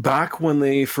back when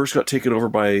they first got taken over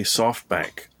by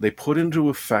SoftBank, they put into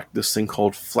effect this thing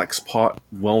called FlexPot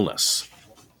Wellness.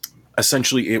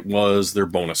 Essentially, it was their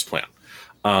bonus plan.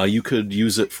 You could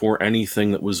use it for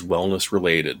anything that was wellness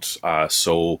related.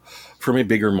 So from a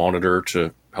bigger monitor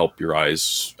to help your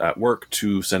eyes at work,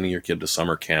 to sending your kid to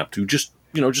summer camp, to just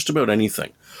about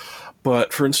anything.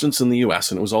 But for instance, in the US,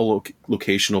 and it was all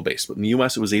locational based, but in the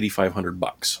US, it was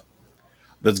 $8,500.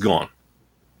 That's gone.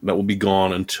 That will be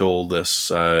gone until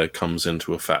this comes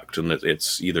into effect. And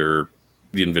it's either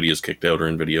the NVIDIA's kicked out, or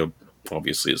NVIDIA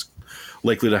obviously is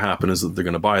likely to happen is that they're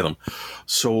going to buy them.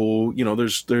 So,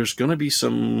 there's going to be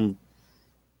some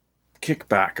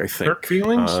kickback, I think, hurt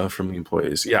feelings from the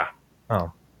employees. Yeah.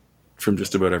 Oh, from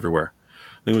just about everywhere.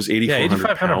 I think it was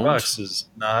 $8,500 is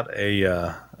not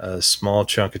a small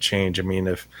chunk of change. I mean,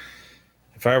 if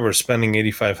I were spending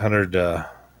 $8,500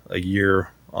 a year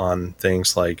on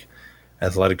things like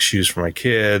athletic shoes for my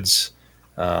kids,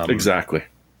 exactly.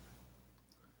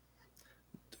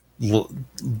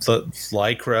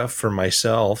 Lycra for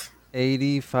myself.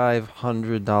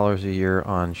 $8,500 a year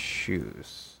on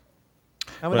shoes.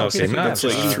 How many kids do you have? That's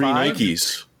like 3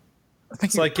 Nikes. I think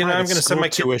It's like, I'm going to send my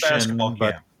kid to basketball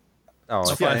camp. Oh,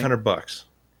 It's okay. $500.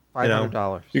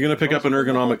 $500. You're going to pick up an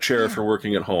ergonomic chair for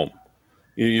working at home.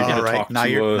 You're going to talk now to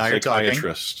you're a talking.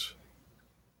 psychiatrist.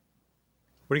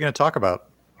 What are you going to talk about?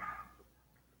 You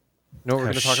know what we're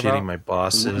How going to talk shitty about? my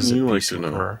boss Wouldn't is. you at like PC to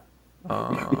know? Per.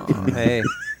 Hey,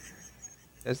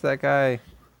 it's that guy.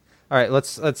 All right,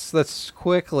 let's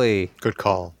quickly Good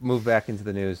call. move back into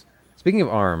the news. Speaking of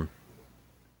ARM,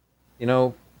 do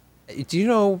you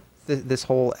know this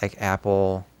whole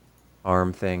Apple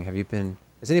ARM thing?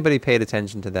 Has anybody paid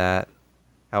attention to that?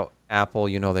 How Apple,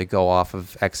 they go off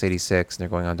of x86 and they're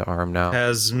going on to ARM now.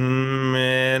 Has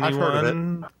anyone? I've heard of it.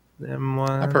 M1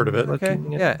 I've heard of it. Okay,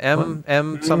 looking yeah, at what?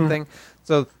 M something.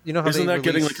 So how Isn't they that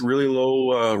getting like release- really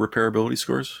low repairability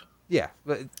scores? Yeah,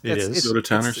 but It is. It's, Go to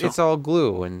 10 or so? it's all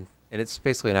glue and it's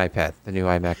basically an iPad. The new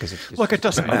iMac is. Look, it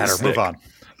doesn't matter. Move on.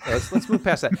 Let's move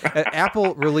past that.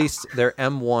 Apple released their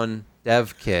M1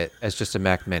 dev kit as just a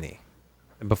Mac Mini,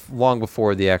 long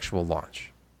before the actual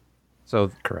launch.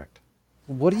 So, Correct.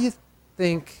 what do you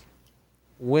think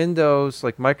Windows,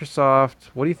 like Microsoft,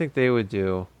 what do you think they would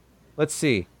do? Let's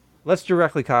see. Let's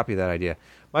directly copy that idea.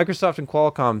 Microsoft and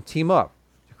Qualcomm team up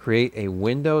to create a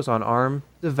Windows on ARM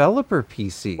developer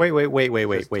PC.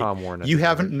 Wait. Tom Warner. You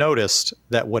haven't noticed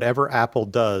that whatever Apple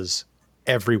does,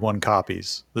 everyone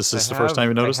copies. This is the first time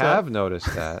you noticed I that? have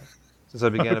noticed that since I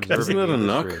began observing Isn't it a the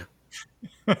knock?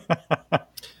 industry.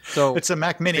 So It's a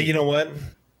Mac Mini. Hey, you know what?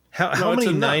 How it's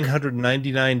many a knock.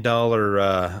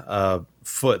 $999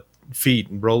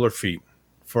 roller feet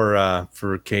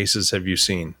for cases have you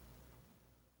seen?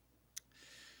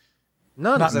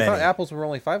 none. Not 'Cause I thought many. Apples were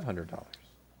only $500.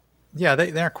 Yeah,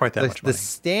 they aren't quite that much The money.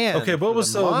 stand. Okay, for what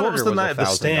was the monitor the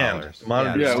stand? $1,000.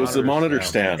 Monitor Yeah, it was the monitor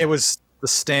stand. It was the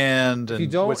stand. And If you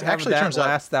don't which have actually that turns out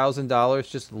last $1,000,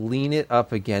 just lean it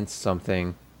up against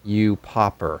something, you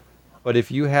popper. But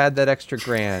if you had that extra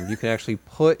grand, you can actually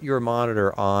put your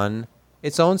monitor on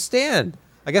its own stand.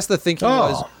 I guess the thinking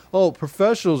was,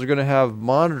 professionals are going to have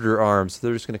monitor arms, so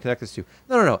they're just going to connect this to.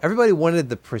 No. Everybody wanted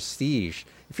the prestige.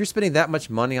 If you're spending that much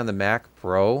money on the Mac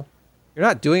Pro, you're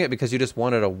not doing it because you just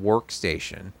wanted a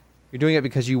workstation. You're doing it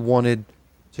because you wanted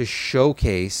to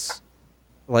showcase,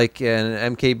 like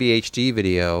an MKBHD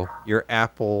video, your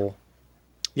Apple,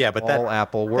 Yeah, but all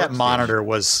Apple that workstation. monitor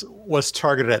was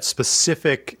targeted at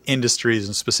specific industries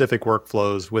and specific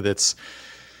workflows with its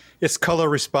color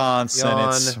response and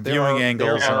its Jan, there viewing are-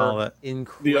 angles there and all are that.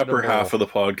 The upper half of the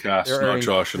podcast, There are not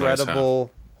Josh and I's half.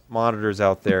 incredible monitors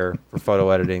out there for photo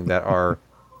editing that are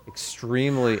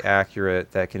extremely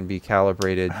accurate, that can be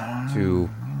calibrated to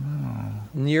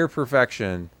near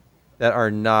perfection, that are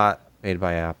not made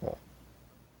by Apple.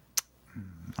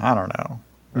 I don't know.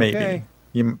 Maybe. Okay.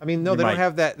 You, I mean, no, you they might- don't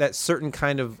have that certain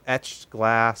kind of etched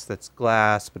glass that's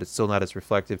glass, but it's still not as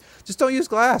reflective. Just don't use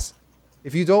glass.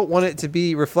 If you don't want it to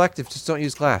be reflective, just don't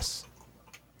use glass.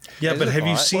 Yeah, Is but it have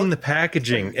you bought? seen the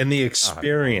packaging and the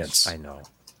experience? I know.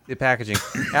 The packaging.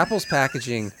 Apple's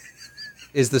packaging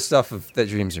is the stuff that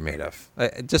dreams are made of.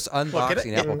 Just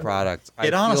unboxing Apple products. I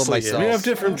it feel honestly is. myself. We have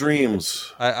different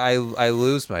dreams. I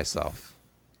lose myself.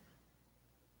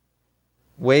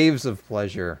 Waves of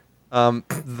pleasure.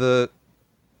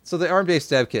 So the ARM-based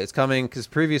dev kit is coming because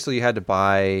previously you had to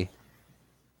buy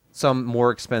some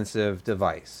more expensive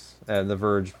device. And The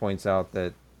Verge points out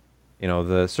that,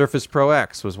 the Surface Pro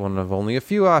X was one of only a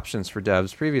few options for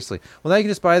devs previously. Well, now you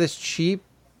can just buy this cheap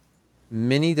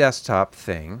mini desktop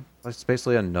thing. It's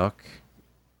basically a Nook.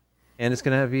 And it's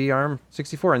going to be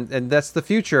ARM64. And that's the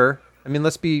future. I mean,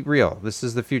 let's be real. This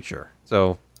is the future.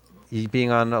 So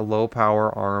being on a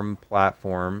low-power ARM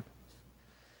platform,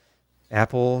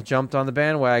 Apple jumped on the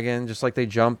bandwagon just like they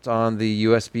jumped on the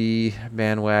USB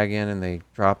bandwagon, and they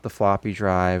dropped the floppy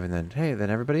drive, and then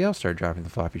everybody else started dropping the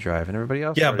floppy drive, and everybody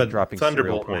else started dropping serial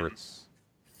Thunderbolt, man. ports.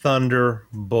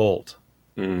 Thunderbolt.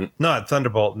 Not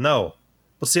Thunderbolt. No.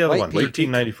 What's the other one? Lightpeak.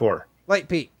 1394. Light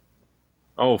Pete.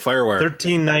 Oh, Firewire.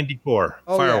 1394.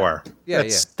 Oh, Firewire. Yeah,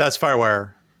 That's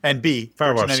Firewire. And B,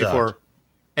 Firewire 1394.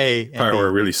 A and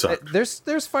Firewire B. really sucked. There's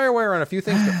Firewire on a few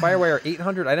things, but Firewire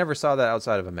 800, I never saw that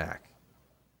outside of a Mac.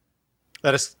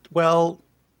 That is, well,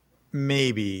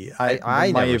 maybe. I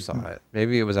might never have- saw it.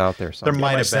 Maybe it was out there There somewhere.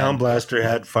 might My have Sound been. Blaster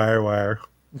had Firewire.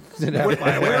 Did it have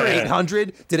Firewire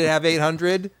 800? Did it have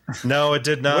 800? No, it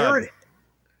did not.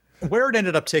 Where it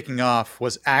ended up taking off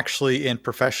was actually in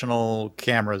professional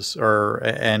cameras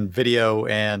and video,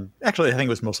 and actually I think it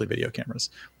was mostly video cameras.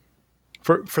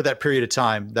 For that period of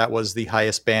time, that was the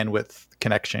highest bandwidth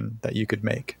connection that you could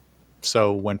make.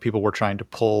 So when people were trying to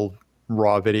pull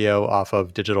raw video off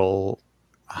of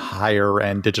higher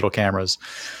end digital cameras,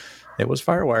 it was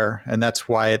Firewire, and that's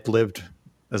why it lived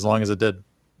as long as it did.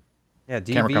 Yeah,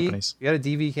 DV. Camera companies. You got a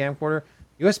DV camcorder.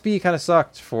 USB kind of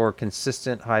sucked for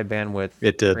consistent high bandwidth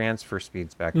It did. transfer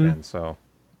speeds back then. So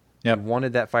Yep. you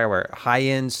wanted that Firewire. High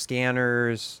end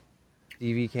scanners,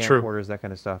 DV True. camcorders, that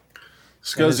kind of stuff. And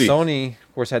Scuzzy. then Sony,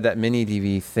 of course, had that mini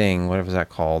DV thing. What was that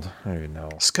called? I don't even know.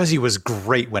 SCSI was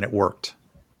great when it worked.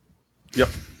 Yep.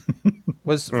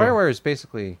 Was Firewire is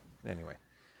basically anyway.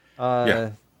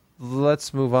 Yeah.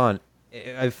 Let's move on.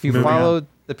 If you followed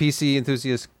the PC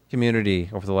enthusiast community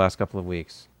over the last couple of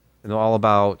weeks, you know all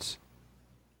about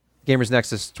Gamers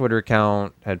Nexus Twitter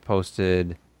account had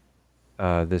posted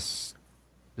this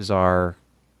bizarre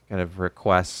kind of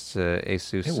request to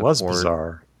ASUS It was support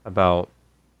bizarre. about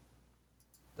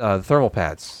the thermal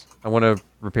pads. I want to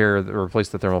replace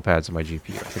the thermal pads in my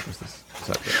GPU. I think it was this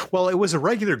update. Well, it was a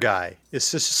regular guy.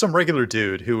 It's just some regular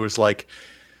dude who was like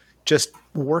just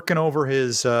working over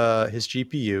his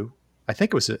GPU. I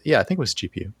think it was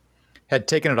GPU. Had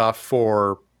taken it off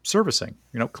for servicing,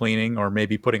 cleaning or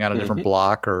maybe putting out a different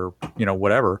block or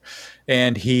whatever.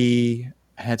 And he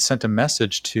had sent a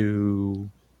message to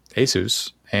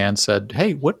Asus and said,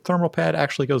 "Hey, what thermal pad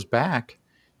actually goes back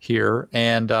here?"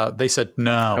 And they said,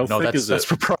 "No, thick is that's it?"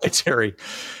 proprietary."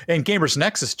 And Gamers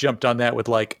Nexus jumped on that with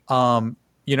like,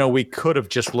 we could have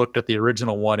just looked at the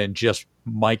original one and just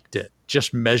mic'd it,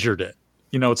 just measured it.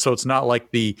 So it's not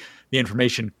like the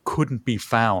information couldn't be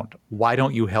found. Why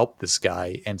don't you help this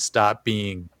guy and stop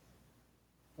being?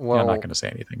 Well, I'm not going to say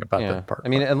anything about that part. I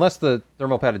mean, unless the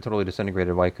thermal pad had totally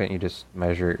disintegrated, why couldn't you just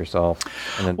measure it yourself?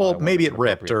 And then well, buy one maybe of it the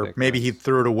ripped, or appropriate maybe he thickness?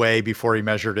 threw it away before he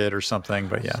measured it, or something.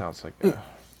 But yeah, Sounds like.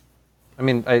 I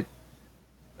mean,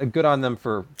 good on them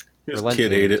for His relenting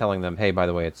kid ate and it. telling them, hey, by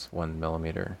the way, it's 1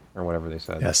 millimeter or whatever they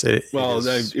said. yes. Well,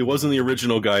 it wasn't the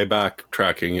original guy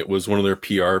backtracking. It was one of their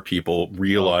PR people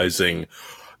realizing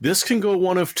this can go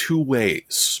one of two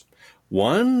ways.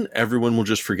 One, everyone will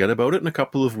just forget about it in a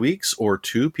couple of weeks, or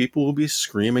two, people will be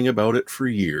screaming about it for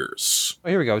years. Oh,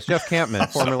 here we go. It's Jeff Campman,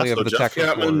 formerly of the Jeff Tech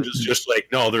Chapman Report. just like,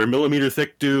 no, they're a millimeter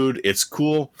thick, dude. It's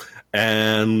cool.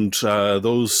 And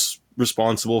those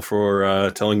responsible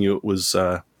for telling you it was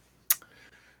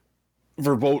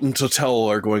verboten to tell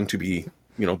are going to be,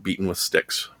 beaten with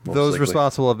sticks. most Those likely.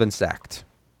 responsible have been sacked.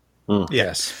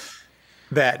 Yes.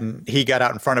 That, and he got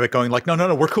out in front of it going like,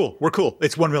 no, we're cool.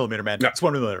 It's 1 millimeter, man. Yeah. It's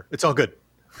 1 millimeter. It's all good.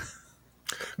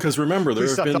 Because remember, there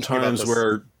Please have stop been talking about times this.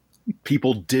 where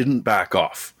people didn't back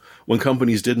off, when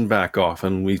companies didn't back off,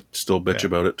 and we still bitch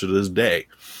about it to this day.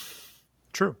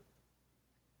 True.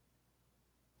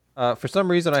 For some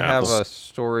reason, I have Apples. a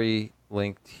story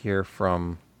linked here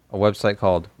from a website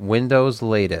called Windows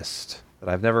Latest that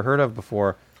I've never heard of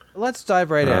before. Let's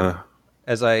dive right in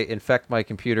as I infect my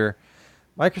computer.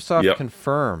 Microsoft Yep.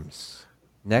 confirms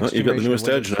next Well, you got the generation newest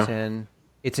Windows Edge now. 10.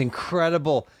 It's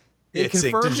incredible. They It's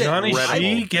confirmed Did Johnny it.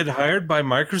 Shee get hired by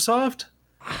Microsoft?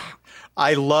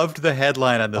 I loved the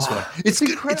headline on this one. It's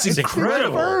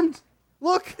incredible. Confirmed.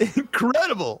 Look,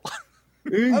 Incredible.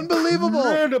 unbelievable.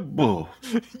 Incredible.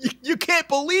 You can't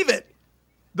believe it.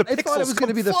 The I thought it was going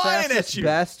to be the fastest,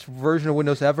 best version of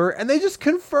Windows ever, and they just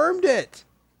confirmed it.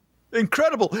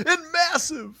 Incredible and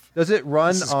massive. Does it run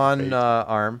This is on great.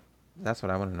 ARM? That's what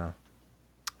I want to know.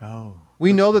 Oh.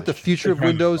 We know that the future of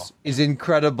Incredible. Windows is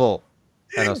incredible.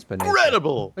 Panos Panay.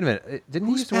 Incredible. Wait a minute. Didn't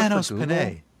he Who's used to work Panos for Google?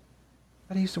 Panay? I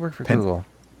thought he used to work for Pan- Google.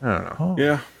 I don't know. Oh.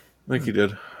 Yeah, I think he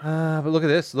did. But look at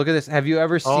this. Look at this. Have you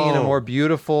ever seen a Oh. more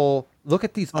beautiful... Look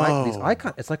at these these Oh.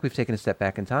 icons. It's like we've taken a step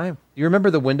back in time. You remember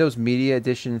the Windows Media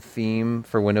Edition theme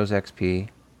for Windows XP?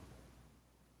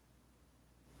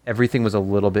 Everything was a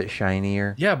little bit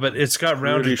shinier. Yeah, but it's got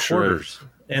rounded Pretty sure. quarters,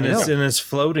 and I it's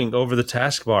floating over the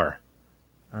taskbar.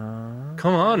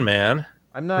 Come on, man.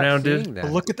 I'm not Rounded. seeing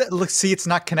that. Look at that. Look, see, it's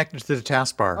not connected to the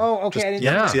taskbar. Oh, okay. Just- I didn't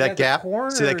yeah. know See that gap?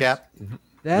 See that gap?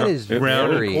 That No, is it-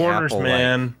 Rounded very corners, Apple-like.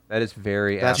 man. That is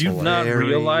very That's Do you Apple-like. not Very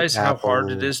realize how hard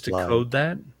it is to Apple-like. code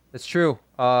that? That's true.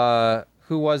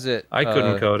 Who was it? I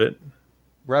couldn't code it.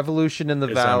 Revolution in the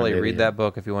Yes, I'm an Valley. Read idiot. that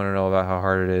book if you want to know about how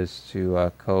hard it is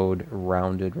to code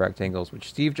rounded rectangles, which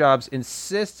Steve Jobs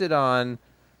insisted on.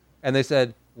 And they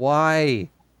said, why?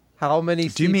 How many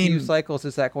Do you CPU mean- cycles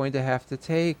is that going to have to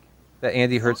take? That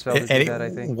Andy Hertzfeld And did that, I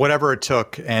think. whatever it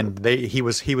took, and he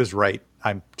was right.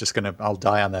 I'll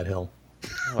die on that hill.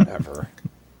 Whatever.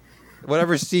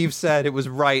 Whatever Steve said, it was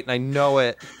right, and I know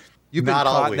it. You've been Not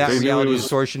caught in always. that They knew it reality was-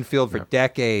 distortion field for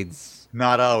decades.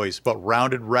 Not always, but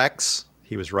rounded Rex,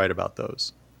 he was right about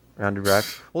those. Rounded rec.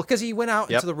 Well, because he went out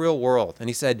Yep. into the real world and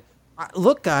he said,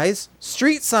 "Look, guys,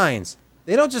 street signs.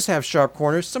 They don't just have sharp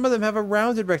corners. Some of them have a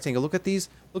rounded rectangle. Look at these.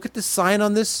 Look at the sign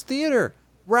on this theater.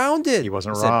 Rounded." He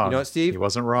wasn't I said, wrong. You know what, Steve? He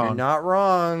wasn't You're wrong. not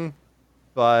wrong,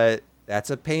 but that's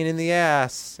a pain in the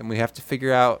ass, and we have to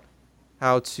figure out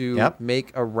how to Yep.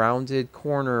 make a rounded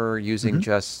corner using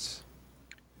just.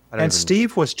 I don't And even-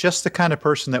 Steve was just the kind of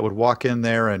person that would walk in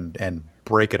there and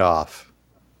break it off.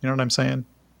 You know what I'm saying?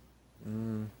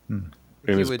 In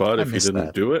He his would- butt I if he miss didn't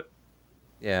that. do it.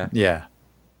 Yeah. Yeah.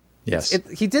 Yes.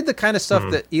 He did the kind of stuff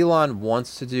that Elon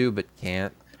wants to do but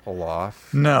can't pull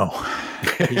off. no.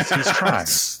 He's trying.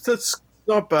 That's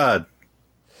not bad.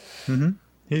 You're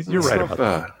That's right not about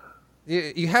that.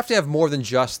 bad. You have to have more than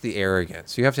just the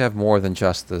arrogance. You have to have more than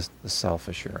just the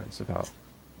self-assurance about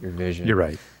your vision. You're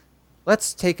right.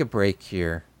 Let's take a break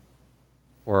here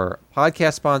for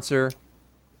podcast sponsor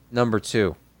number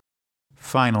 2.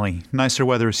 Finally, nicer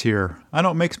weather is here. I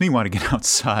know it makes me want to get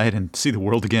outside and see the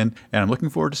world again, and I'm looking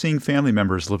forward to seeing family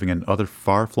members living in other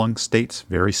far-flung states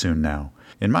very soon now.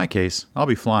 In my case, I'll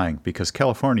be flying because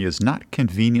California is not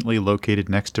conveniently located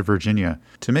next to Virginia.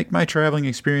 To make my traveling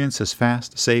experience as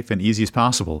fast, safe, and easy as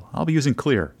possible, I'll be using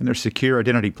Clear and their secure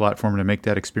identity platform to make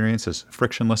that experience as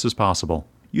frictionless as possible.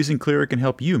 Using Clear can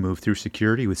help you move through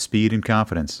security with speed and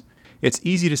confidence. It's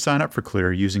easy to sign up for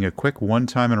Clear using a quick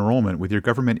one-time enrollment with your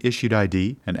government-issued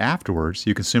ID, and afterwards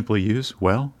you can simply use,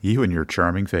 well, you and your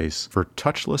charming face, for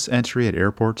touchless entry at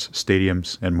airports,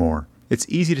 stadiums, and more. It's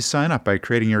easy to sign up by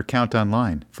creating your account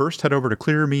online. First, head over to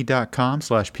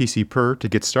clearme.com/PCPer to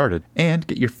get started and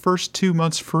get your first 2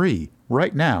 months free.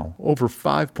 Right now, over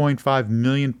 5.5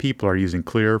 million people are using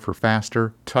Clear for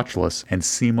faster, touchless, and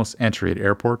seamless entry at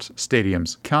airports,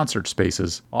 stadiums, concert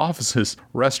spaces, offices,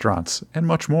 restaurants, and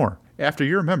much more. After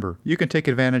you're a member, you can take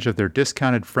advantage of their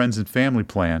discounted friends and family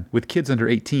plan, with kids under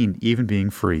 18 even being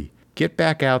free. Get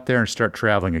back out there and start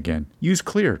traveling again. Use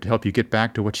Clear to help you get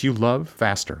back to what you love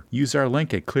faster. Use our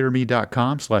link at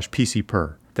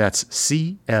clearme.com/PCPer. That's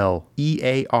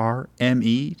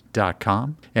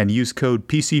CLEARME.com and use code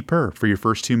PCPer for your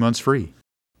first 2 months free.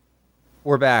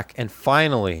 We're back, and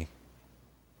finally,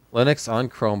 Linux on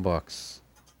Chromebooks.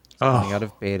 Coming out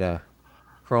of beta.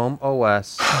 Chrome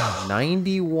OS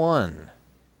 91.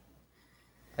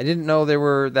 I didn't know there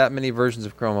were that many versions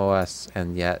of Chrome OS,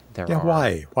 and yet there are.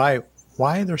 Why?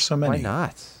 Why are there so many? Why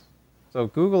not? So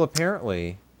Google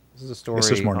apparently, this is a story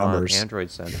there's more on numbers. Android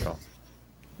Central.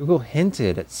 Google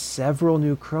hinted at several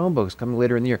new Chromebooks coming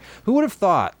later in the year. Who would have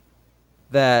thought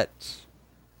that,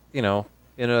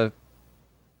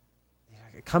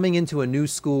 coming into a new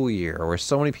school year where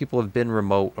so many people have been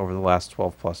remote over the last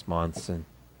 12 plus months, and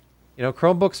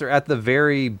Chromebooks are at the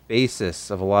very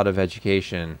basis of a lot of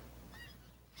education.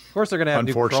 Of course, they're going to have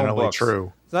new Chromebooks. Unfortunately,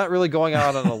 true. It's not really going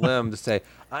out on a limb to say,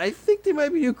 I think there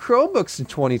might be new Chromebooks in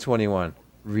 2021.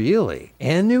 Really?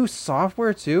 And new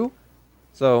software, too?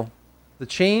 So, the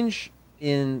change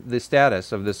in the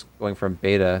status of this going from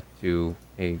beta to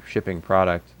a shipping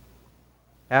product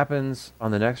happens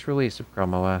on the next release of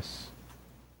Chrome OS.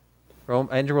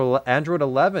 Android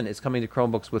 11 is coming to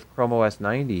Chromebooks with Chrome OS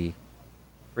 90,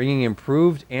 bringing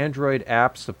improved Android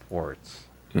app support.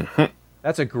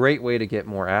 That's a great way to get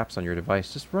more apps on your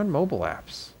device. Just run mobile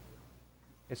apps.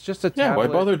 It's just a tablet. Yeah, why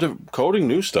bother coding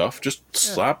new stuff? Just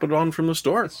slap it on from the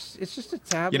store. It's just a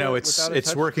tablet.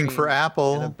 It's working for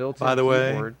Apple, by the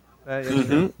way.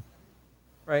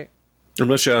 Right.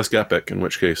 Unless you ask Epic, in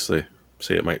which case they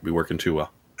say it might be working too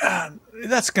well.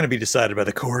 That's going to be decided by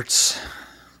the courts.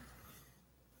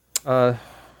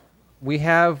 We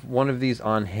have one of these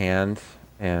on hand,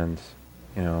 and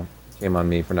shame on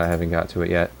me for not having got to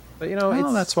it yet. But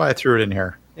that's why I threw it in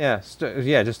here. Yeah,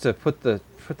 just to put the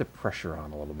pressure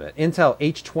on a little bit. Intel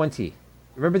H20.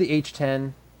 Remember the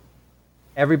H10?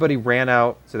 Everybody ran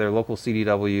out to their local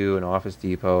CDW and Office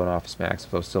Depot and Office Max,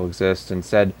 if those still exist, and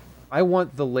said, I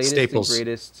want the latest Staples. and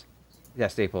greatest... Yeah,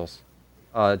 Staples.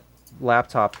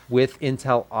 Laptop with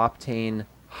Intel Optane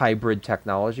hybrid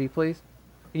technology, please.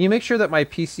 Can you make sure that my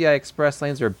PCI Express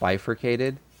lanes are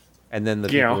bifurcated? And then the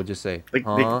people would just say,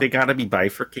 they gotta be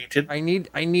bifurcated. I need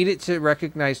it to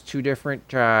recognize two different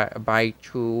by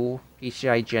two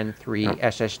PCI Gen 3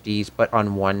 SSDs, but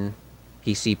on one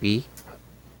PCB.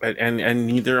 And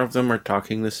neither of them are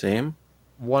talking the same?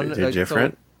 They're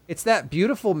different? So it's that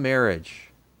beautiful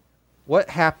marriage. What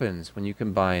happens when you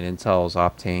combine Intel's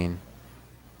Optane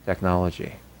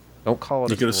technology? Don't call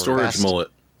it You get a storage mullet.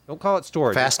 Don't call it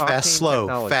storage. Fast, It's fast, Optane slow.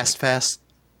 technology. Fast,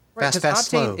 Right, fast, 'cause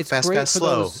slow. It's Fast, great fast, for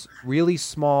slow. those really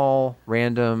small,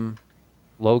 random,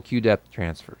 low Q depth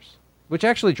transfers, which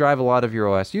actually drive a lot of your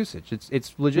OS usage.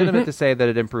 It's legitimate to say that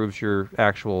it improves your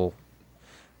actual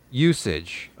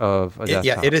usage of a desktop.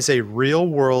 Yeah, it is a real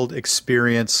world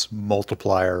experience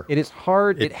multiplier. It is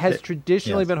hard. It has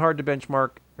traditionally been hard to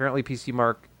benchmark. Apparently,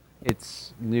 PCMark,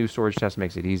 its new storage test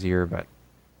makes it easier. But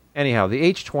anyhow, the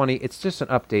H20, it's just an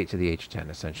update to the H10,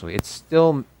 essentially. It's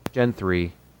still Gen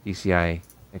 3 PCI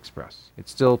Express.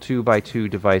 It's still 2x2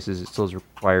 devices. It's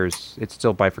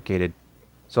still bifurcated.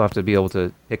 So I have to be able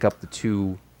to pick up the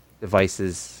two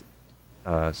devices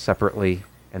separately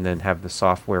and then have the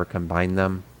software combine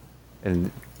them,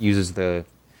 and uses this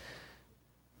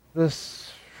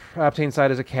Optane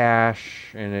side as a cache,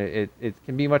 and it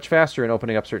can be much faster in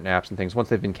opening up certain apps and things once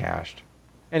they've been cached.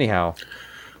 Anyhow,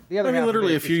 the other half of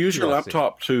literally, it if you is use your QLC.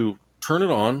 laptop to turn it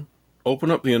on,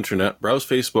 open up the internet, browse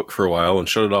Facebook for a while, and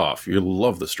shut it off, you'll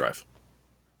love this drive.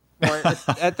 Or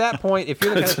at that point, if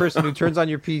you're the kind of person who turns on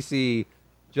your PC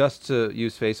just to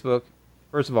use Facebook,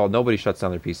 first of all, nobody shuts down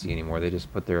their PC anymore. They just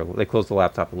they close the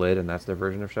laptop lid, and that's their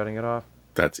version of shutting it off.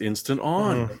 That's instant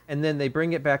on. And then they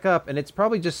bring it back up, and it's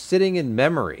probably just sitting in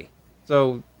memory.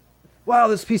 So, wow,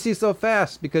 this PC is so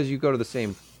fast, because you go to the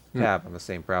same tab on the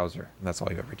same browser, and that's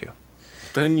all you ever do.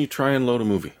 Then you try and load a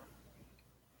movie.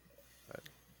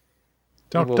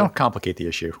 Don't complicate the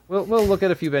issue. We'll look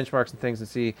at a few benchmarks and things and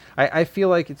see. I feel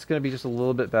like it's going to be just a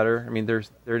little bit better. I mean, their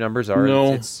numbers are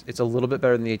No. it's a little bit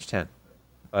better than the H10,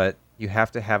 but you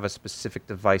have to have a specific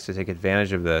device to take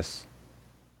advantage of this.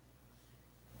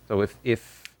 So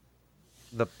if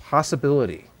the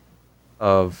possibility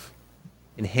of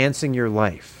enhancing your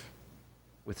life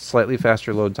with slightly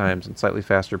faster load times and slightly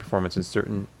faster performance in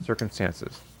certain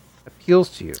circumstances appeals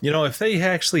to you, You know, if they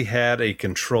actually had a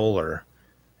controller,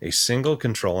 a single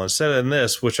controller, instead of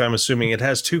this, which I'm assuming it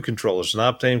has two controllers, an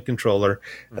Optane controller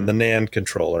and the NAND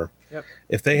controller. Yep.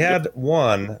 If they had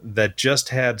one that just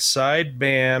had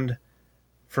sideband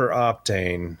for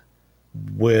Optane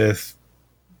with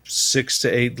 6 to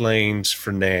 8 lanes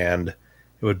for NAND,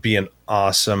 it would be an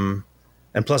awesome,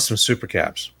 and plus some super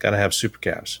caps. Gotta have super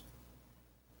caps.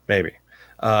 Maybe.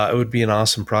 It would be an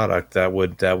awesome product that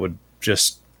would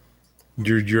just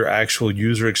your actual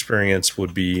user experience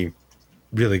would be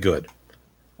really good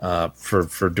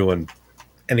for doing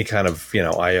any kind of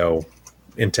IO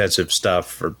intensive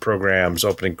stuff for programs,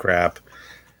 opening crap,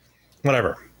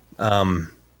 whatever.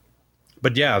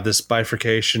 But yeah, this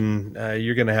bifurcation,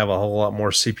 you're going to have a whole lot more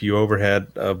CPU overhead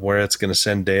of where it's going to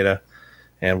send data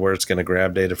and where it's going to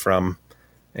grab data from.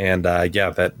 And yeah,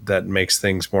 that makes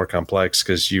things more complex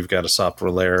because you've got a software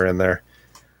layer in there.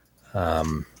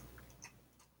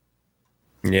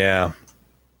 Yeah.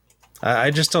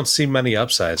 I just don't see many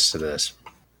upsides to this.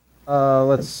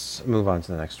 let's move on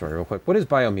to the next story real quick. What is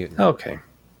Biomutant? Okay.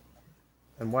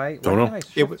 And why Don't know. can't I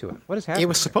shift to it? What is happening? It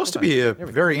was supposed to Hold on. be a There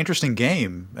we go. very interesting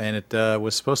game, and it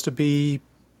was supposed to be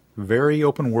very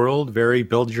open world, very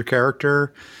build your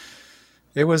character.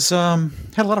 It was had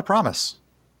a lot of promise.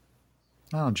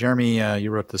 Oh, Jeremy,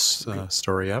 you wrote this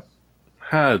story up.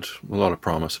 Had a lot of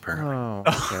promise, apparently. Oh,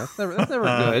 okay. That's never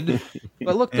good.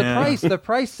 But look, Yeah. the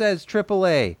price says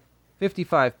AAA,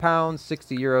 £55,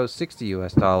 60 euros, 60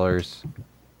 US dollars.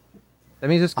 That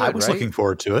means it's good, I was right? looking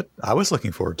forward to it.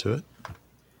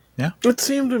 It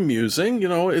seemed amusing. You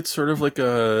know, it's sort of like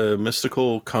a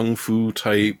mystical kung fu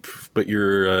type, but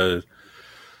you're a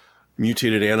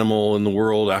mutated animal in the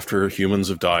world after humans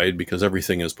have died because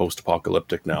everything is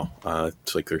post-apocalyptic now.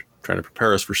 It's like they're trying to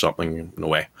prepare us for something in a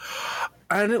way.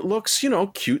 And it looks,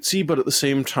 cutesy, but at the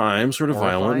same time sort of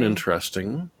violent and Horrifying.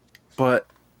 interesting. But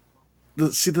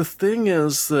the thing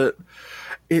is that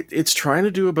it's trying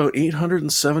to do about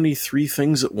 873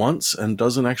 things at once and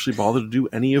doesn't actually bother to do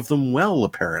any of them well,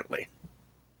 apparently.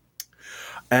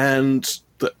 And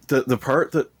the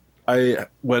part that I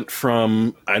went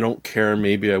from, I don't care,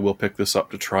 maybe I will pick this up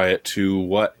to try it,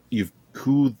 to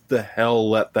who the hell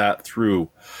let that through?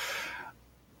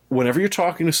 Whenever you're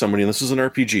talking to somebody, and this is an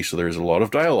RPG, so there's a lot of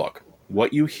dialogue,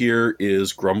 what you hear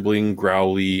is grumbling,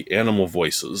 growly animal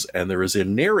voices, and there is a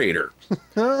narrator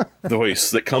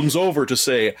voice that comes over to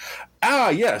say,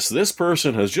 yes, this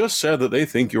person has just said that they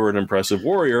think you're an impressive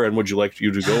warrior, and would you like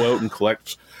you to go out and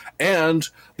collect... And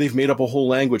they've made up a whole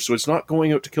language, so it's not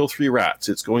going out to kill 3 rats,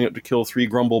 it's going out to kill 3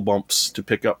 grumble bumps to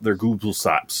pick up their Google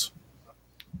saps.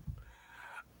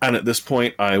 And at this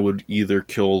point, I would either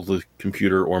kill the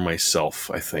computer or myself,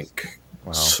 I think.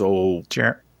 Wow. So,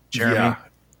 Jeremy. yeah.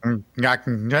 What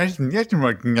is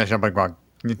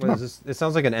this? It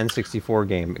sounds like an N64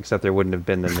 game, except there wouldn't have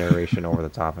been the narration over the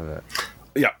top of it.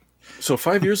 Yeah. So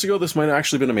 5 years ago, this might have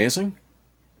actually been amazing,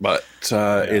 but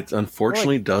it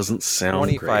unfortunately doesn't sound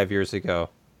 25 great. years ago.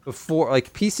 Before,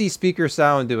 like, PC speaker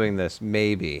sound doing this,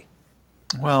 maybe.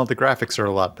 Well, the graphics are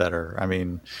a lot better. I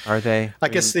mean, Are they? I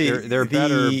guess they're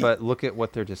better, the- but look at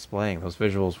what they're displaying. Those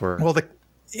visuals were... well,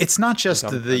 it's not just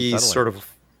the unsettling. sort of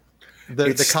the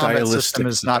It's combat system stylistic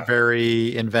is not stuff.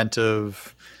 very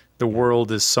inventive. The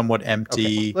world is somewhat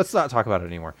empty. Okay, let's not talk about it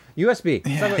anymore. USB.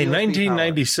 Let's talk about Hey, USB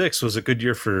 1996 was a good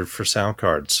year for sound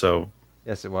cards. So power.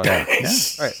 Yes, it was.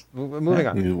 Nice. All right, moving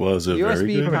on. It was a very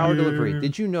USB good power year. delivery.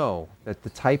 Did you know that the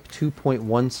Type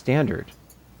 2.1 standard,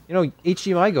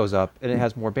 HDMI goes up and it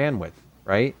has more bandwidth,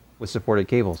 right? With supported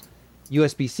cables.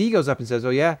 USB-C goes up and says, oh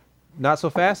yeah, not so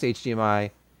fast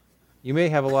HDMI. You may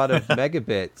have a lot of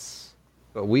megabits,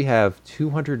 but we have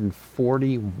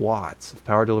 240 watts of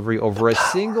power delivery over a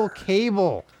single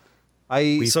cable. so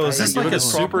is this give like it a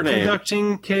its proper name.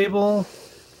 superconducting cable?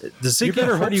 Does it You get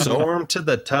better hope pretty so. warm to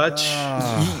the touch?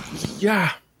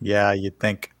 Yeah. Yeah, you'd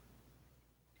think.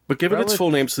 But give it its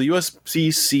full name, so the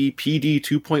USB-C PD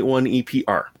 2.1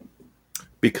 EPR,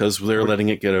 because they're letting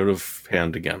it get out of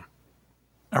hand again.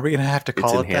 Are we going to have to It's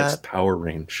call it enhanced that? power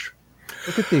range.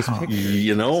 Look at these pictures.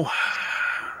 You know,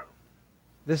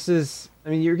 This is,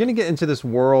 you're going to get into this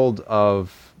world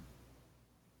of,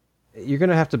 you're going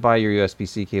to have to buy your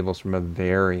USB-C cables from a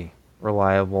very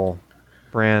reliable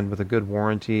brand with a good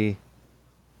warranty.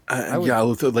 Yeah,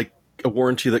 with like a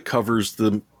warranty that covers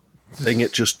the thing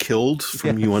it just killed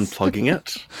from you unplugging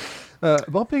it.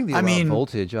 Bumping the allowed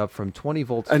voltage up from 20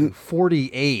 volts to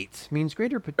 48 means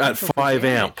greater potential At for 5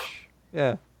 amp. damage.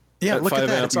 Yeah. Yeah, At look 5 at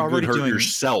that. amp, It's you already could hurt doing.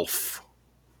 yourself.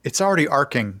 It's already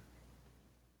arcing.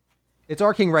 It's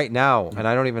arcing right now, and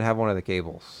I don't even have one of the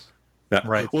cables. Yeah.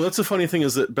 Right. Well, that's the funny thing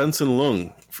is that Benson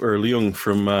Leung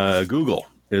from Google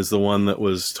is the one that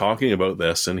was talking about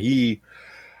this, and he,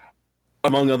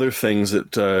 among other things,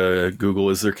 at Google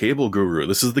is their cable guru.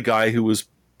 This is the guy whose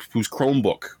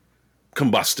Chromebook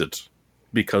combusted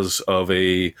because of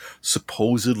a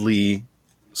supposedly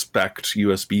spec'd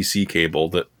USB-C cable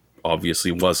that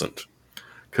obviously wasn't,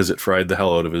 because it fried the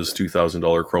hell out of his $2,000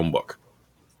 Chromebook.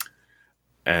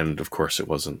 And of course, it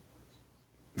wasn't.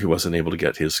 He wasn't able to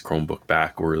get his Chromebook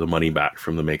back or the money back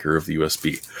from the maker of the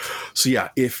USB. So yeah,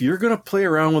 if you're going to play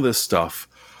around with this stuff,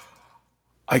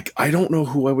 I don't know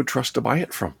who I would trust to buy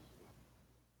it from.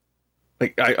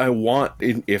 Like I want,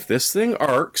 if this thing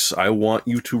arcs, I want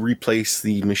you to replace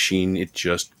the machine it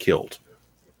just killed.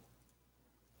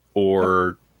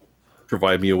 Or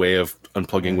provide me a way of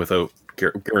unplugging without,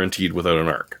 guaranteed without an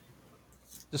arc.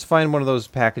 Just find one of those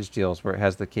package deals where it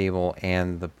has the cable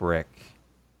and the brick.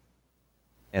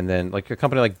 And then, like a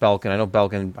company like Belkin, I know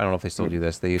Belkin, I don't know if they still do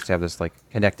this. They used to have this like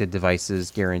connected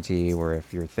devices guarantee, where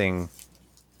if your thing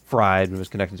fried and was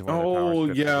connected to one of the power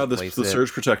strips, yeah, they'd the replace it.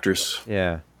 surge protectors.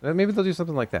 Yeah, maybe they'll do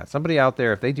something like that. Somebody out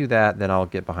there, if they do that, then I'll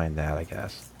get behind that, I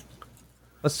guess.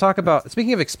 Let's talk about,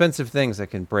 speaking of expensive things that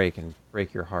can break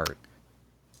your heart.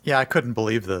 Yeah, I couldn't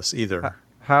believe this either.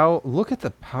 Look at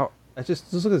the power.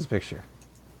 Just look at this picture.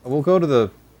 We'll go to the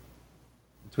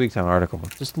Tweaktown article.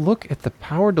 Just look at the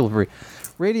power delivery.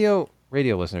 Radio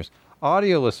listeners,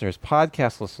 audio listeners,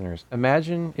 podcast listeners,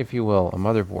 imagine, if you will, a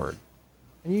motherboard.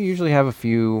 And you usually have a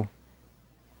few,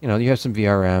 you have some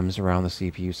VRMs around the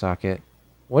CPU socket.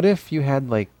 What if you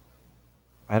had, like,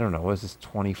 I don't know, what is this,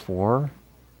 24?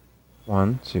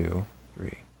 1, 2,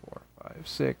 3, 4, 5,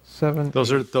 6, 7.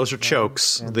 Those are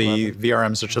chokes. 10, The 11.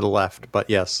 VRMs are to the left, but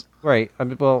yes. Right.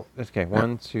 Well, okay.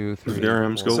 1, 2, 3.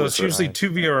 VRMs go So it's usually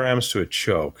 2 VRMs to a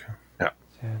choke. 10,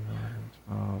 11,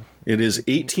 12. It is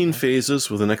 18 phases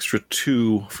with an extra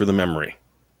 2 for the memory.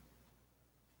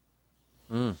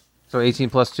 So 18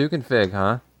 plus 2 config,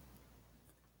 huh?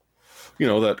 You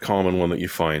know, that common one that you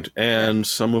find. And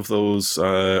some of those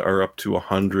are up to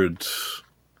 100.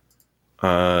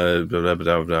 Where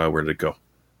did it go?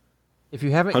 If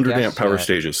you haven't 100 amp guessed power yet,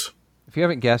 stages. If you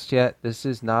haven't guessed yet, this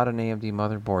is not an AMD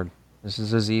motherboard. This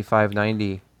is a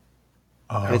Z590.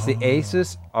 It's the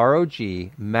Asus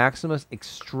ROG Maximus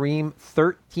Extreme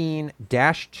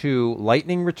 13-2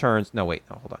 Lightning Returns. No, wait,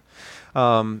 no, hold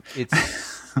on.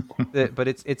 But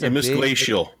it's a Miss big,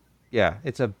 Glacial, yeah,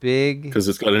 it's a big because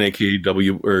it's got an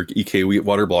AKW or EK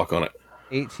water block on it.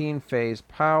 18-phase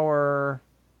power.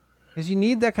 Because you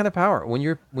need that kind of power when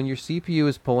your CPU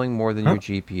is pulling more than your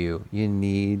GPU. You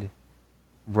need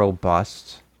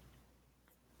robust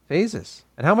phases.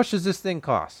 And how much does this thing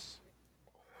cost?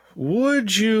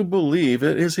 Would you believe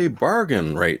it is a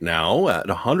bargain right now at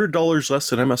 $100 less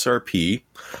than MSRP,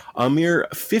 a mere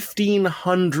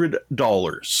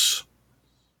 $1,500.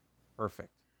 Perfect.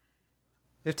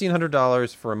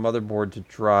 $1,500 for a motherboard to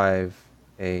drive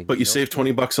But you save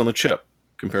 $20 on the chip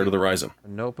compared to the Ryzen. a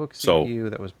notebook So- CPU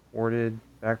that was backported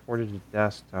to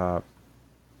desktop,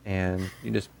 and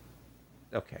you just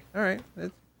okay. All right,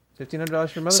 it's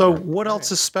 $1,500 for a motherboard. So what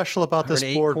else is special about this An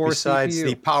 8 board core besides CPU.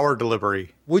 the power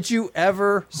delivery? Would you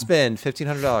ever spend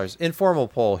 $1,500? Informal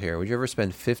poll here. Would you ever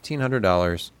spend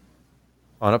 $1,500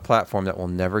 on a platform that will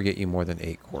never get you more than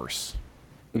 8 cores?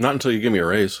 Not until you give me a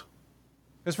raise.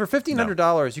 Because for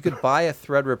 $1,500, you could buy a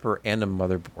Threadripper and a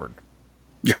motherboard.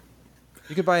 Yeah.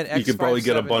 You could buy an X570, You could probably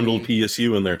get a bundled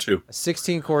PSU in there too. a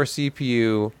 16-core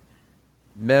CPU,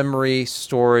 memory,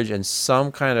 storage, and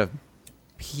some kind of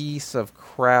piece of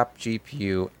crap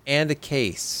GPU, and a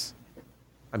case.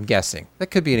 I'm guessing.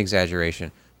 That could be an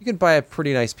exaggeration. You can buy a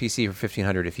pretty nice PC for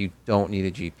 $1,500 if you don't need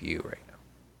a GPU right now.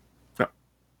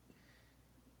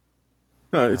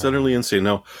 No, it's utterly insane.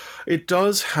 Now, it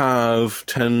does have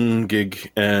 10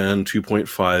 gig and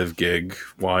 2.5 gig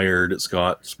wired. It's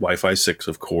got Wi-Fi 6,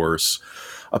 of course,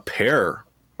 a pair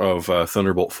of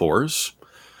Thunderbolt 4s,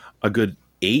 a good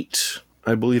 8,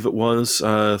 I believe it was,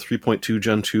 3.2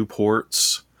 Gen 2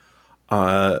 ports,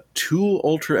 2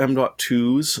 Ultra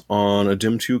M.2s on a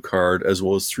DIMM 2 card, as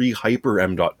well as 3 Hyper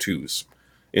M.2s,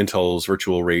 Intel's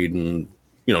virtual RAID and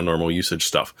normal usage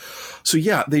stuff. So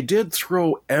yeah, they did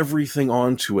throw everything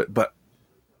onto it, but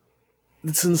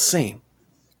it's insane.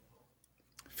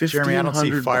 Jeremy, I don't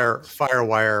see 1,500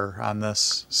 FireWire on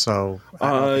this, so I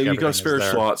don't think you everything got is spare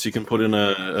there. slots. You can put in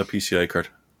a PCI card.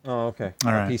 Oh, okay.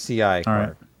 All right. PCI All card.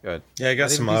 right. Good. Yeah, I got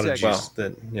think some PCI oddities Well.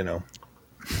 that, you know.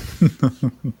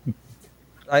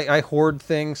 I hoard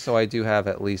things, so I do have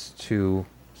at least 2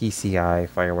 PCI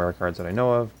FireWire cards that I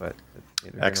know of, but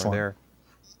neither here nor Excellent.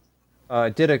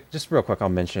 there. Just real quick, I'll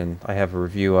mention I have a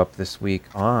review up this week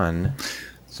on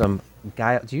some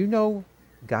Guile. Do you know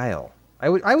Guile? I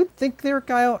would think they're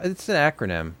Guile. It's an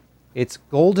acronym. It's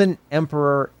Golden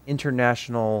Emperor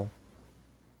International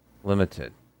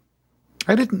Limited.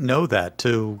 I didn't know that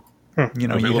too. You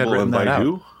know, you had Available written in that out.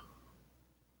 Baidu.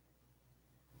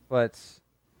 But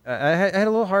I had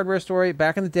a little hardware story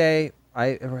back in the day.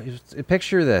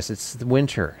 Picture this: it's the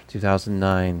winter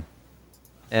 2009,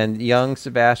 and young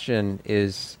Sebastian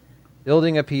is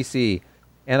building a PC,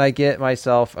 and I get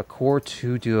myself a Core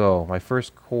 2 Duo, my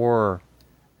first Core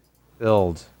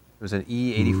build. It was an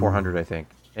E8400, I think,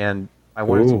 and I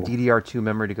wanted some DDR2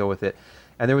 memory to go with it.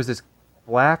 And there was this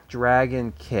Black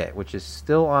Dragon kit, which is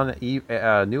still on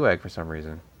Newegg for some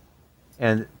reason.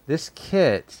 And this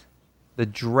kit, the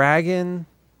Dragon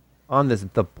on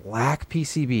the black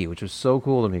PCB, which was so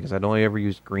cool to me because I'd only ever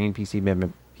used green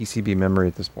PCB memory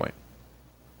at this point.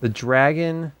 The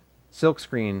Dragon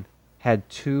silkscreen had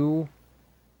 2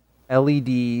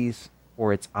 LEDs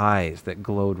for its eyes that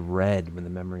glowed red when the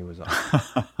memory was on.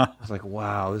 I was like,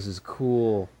 wow, this is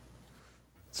cool.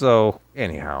 So,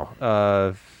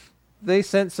 anyhow, they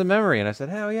sent some memory, and I said,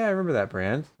 hell yeah, I remember that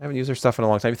brand. I haven't used their stuff in a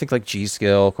long time. You think like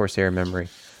G-Skill, Corsair memory.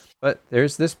 But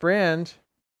there's this brand,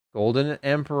 Golden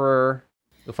Emperor.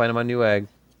 You'll find them on Newegg.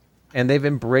 And they've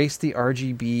embraced the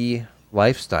RGB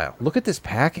lifestyle. Look at this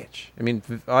package. I mean,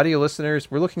 audio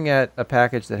listeners, we're looking at a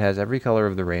package that has every color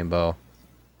of the rainbow.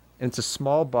 And it's a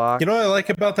small box. You know what I like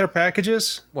about their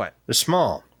packages? What? They're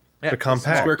small. Yeah, They're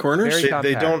compact. Square corners. Very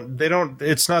They compact. don't.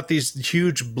 It's not these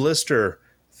huge blister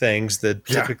things that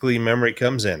typically memory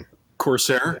comes in.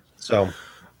 Corsair. So,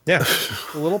 yeah.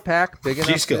 A little pack, big enough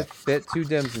G-Skill. to fit 2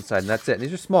 DIMMs inside, and that's it. And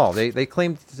these are small. They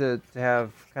claim to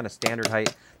have kind of standard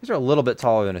height. These are a little bit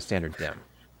taller than a standard DIMM,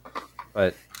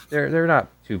 but they're not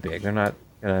too big. They're not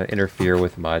going to interfere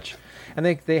with much, and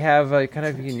they have a kind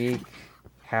of unique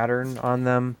pattern on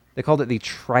them. They called it the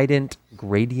Trident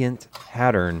Gradient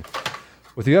pattern,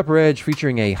 with the upper edge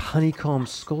featuring a honeycomb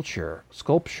sculpture.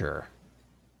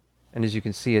 And as you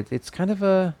can see, it's kind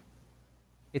of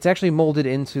it's actually molded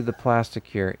into the plastic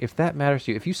here. If that matters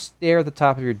to you, if you stare at the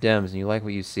top of your DIMMs and you like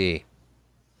what you see,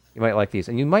 you might like these.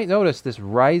 And you might notice this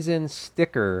Ryzen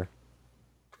sticker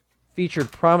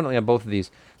featured prominently on both of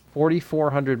these.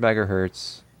 4400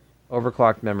 megahertz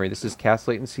overclocked memory. This is cast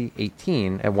latency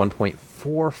 18 at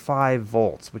 1.45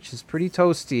 volts, which is pretty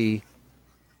toasty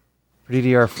for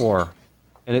DDR4.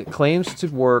 And it claims to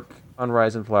work on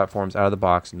Ryzen platforms out of the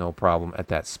box, no problem at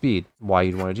that speed. Why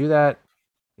you'd want to do that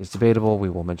is debatable. We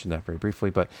will mention that very briefly.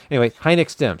 But anyway,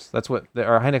 Hynix DIMMs. That's what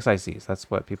are Hynix ICs. That's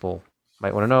what people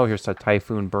might want to know. Here's a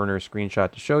Typhoon burner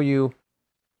screenshot to show you.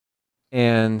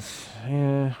 And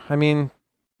I mean,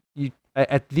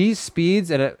 at these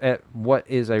speeds and at what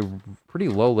is a pretty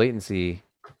low latency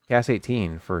CAS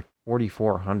 18 for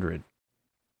 4400.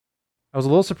 I was a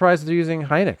little surprised that they're using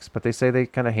Hynix, but they say they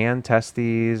kind of hand test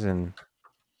these and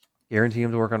guarantee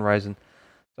them to work on Ryzen.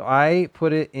 So I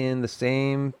put it in the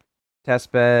same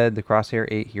test bed, the Crosshair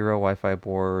 8 Hero Wi-Fi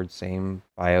board, same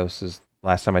BIOS as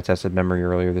last time I tested memory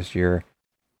earlier this year.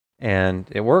 And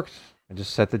it worked. I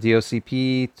just set the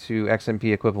DOCP to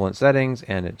XMP equivalent settings,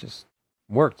 and it just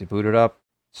worked. It booted up,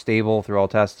 stable through all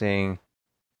testing.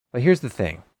 But here's the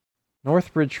thing.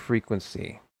 Northbridge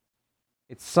frequency.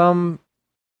 It's some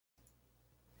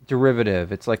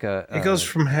derivative. It's like It goes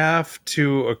from half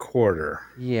to a quarter.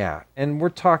 Yeah, and we're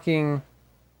talking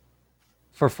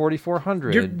for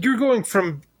 4400. You're going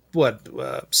from what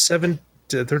 7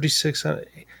 to 3600,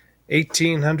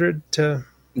 1800 to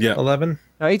Yeah. 11.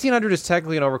 Now 1800 is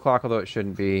technically an overclock, although it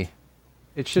shouldn't be.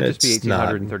 It should just be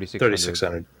 1800 and 3600.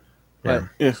 3600. But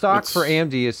Yeah, stock it's- for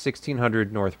AMD is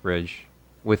 1600 Northbridge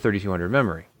with 3200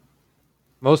 memory.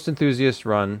 Most enthusiasts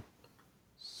run,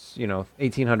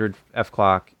 1800 F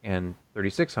clock and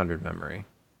 3600 memory.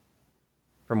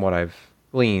 From what I've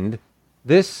gleaned,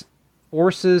 this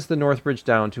forces the Northbridge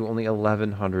down to only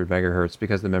 1100 megahertz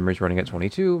because the memory's running at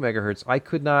 22 megahertz. I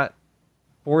could not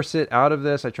force it out of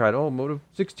this. I tried, mode of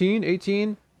 16,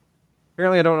 18.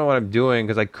 Apparently, I don't know what I'm doing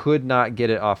because I could not get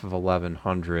it off of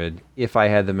 1100 if I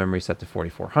had the memory set to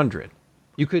 4400.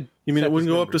 You mean it wouldn't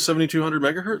go up to 7200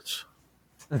 megahertz?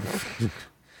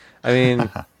 I mean,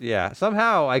 yeah.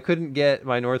 Somehow I couldn't get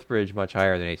my Northbridge much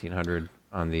higher than 1800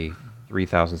 on the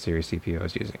 3000 series CPU I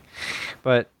was using.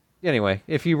 But anyway,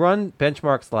 if you run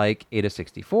benchmarks like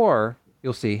Ada64,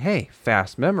 you'll see, hey,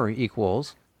 fast memory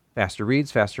equals faster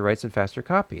reads, faster writes, and faster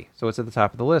copy. So it's at the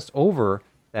top of the list over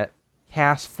that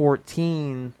CAS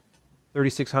 14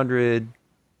 3600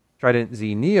 Trident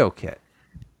Z Neo kit.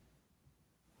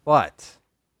 But,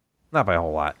 not by a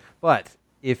whole lot, but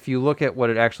if you look at what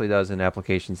it actually does in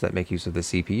applications that make use of the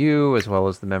CPU as well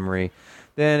as the memory,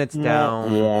 then it's down,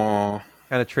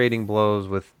 kind of trading blows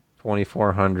with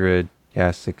 2400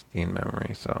 CAS 16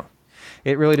 memory. So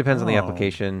it really depends on the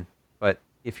application. But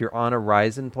if you're on a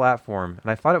Ryzen platform,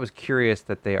 and I thought it was curious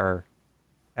that they are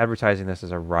advertising this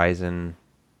as a Ryzen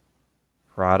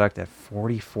product at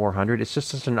 4400. It's just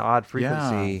such an odd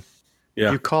frequency.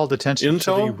 Yeah. You called attention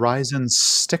to Intel? the Ryzen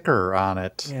sticker on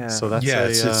it. Yeah. So that's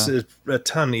It's a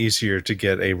ton easier to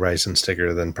get a Ryzen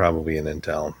sticker than probably an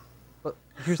Intel. But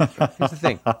here's the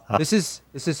thing. This is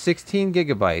 16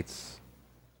 gigabytes,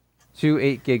 2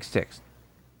 8 gig sticks.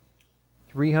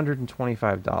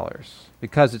 $325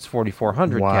 because it's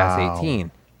 4400 CAS Wow.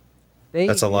 18.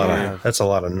 That's a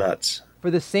lot of nuts. For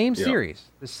the same series,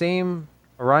 the same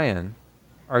Orion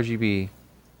RGB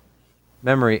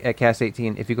memory at CAS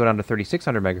 18, if you go down to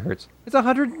 3600 megahertz, it's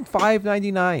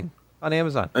 $105.99 on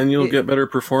Amazon. And you'll get better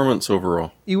performance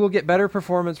overall. You will get better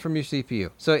performance from your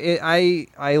CPU. So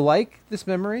I like this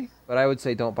memory, but I would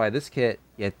say don't buy this kit.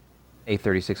 Get a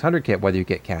 3600 kit, whether you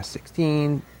get CAS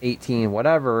 16, 18,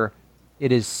 whatever.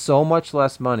 It is so much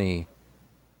less money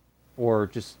for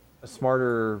just a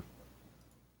smarter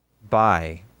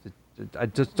buy. I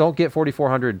just don't get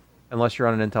 4400 unless you're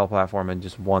on an Intel platform and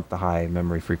just want the high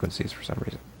memory frequencies for some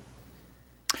reason.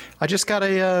 I just got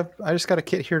a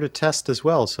kit here to test as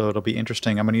well, so it'll be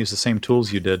interesting. I'm going to use the same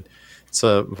tools you did. It's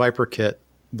a Viper kit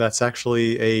that's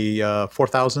actually a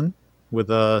 4000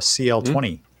 with a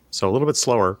CL20, so a little bit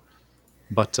slower,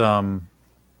 but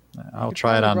I'll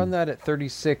try it on. Run that at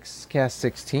 36 CAS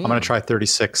 16. I'm going to try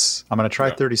 36.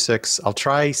 36. I'll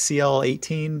try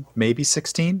CL18, maybe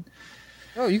 16.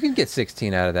 Oh, you can get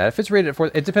 16 out of that if it's rated at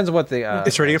 4. It depends on what the.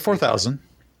 It's rated at 4000.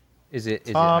 Is it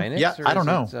Hynix? Yeah, or I don't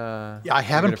is know. it, I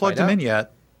haven't plugged them in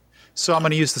yet, so I'm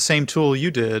going to use the same tool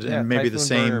you did, and maybe the Typhoon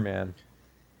same. Burner, man.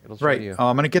 It'll show Right. you.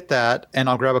 I'm going to get that, and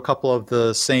I'll grab a couple of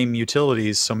the same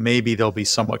utilities, so maybe they'll be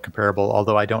somewhat comparable.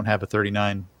 Although I don't have a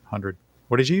 3900.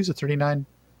 What did you use? A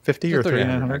 3950 or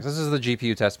 3900? This is the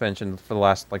GPU test bench, and for the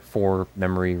last 4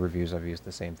 memory reviews, I've used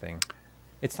the same thing.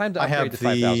 It's time to I upgrade have to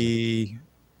 5000.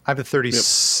 I have the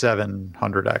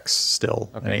 3700X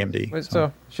still, an AMD. Wait,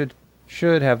 so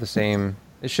should have the same.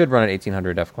 It should run at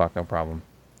 1800 F clock, no problem.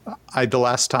 The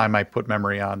last time I put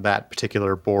memory on that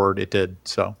particular board, it did,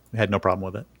 so I had no problem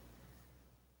with it.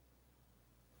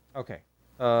 Okay.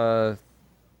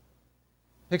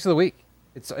 Picks of the week.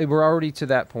 We're already to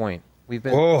that point. We've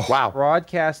been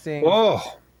broadcasting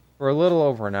for a little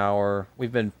over an hour.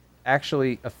 We've been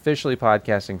actually officially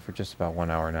podcasting for just about 1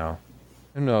 hour now.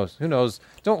 Who knows?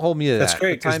 Don't hold me to that. That's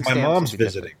great because my mom's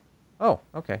visiting. Oh,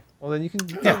 okay. Well, then you can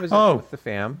visit with the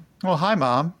fam. Well, hi,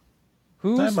 Mom.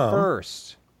 Who's Mom.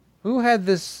 first? Who had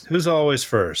this Who's always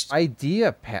first?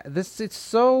 idea? It's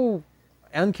so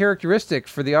uncharacteristic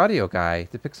for the audio guy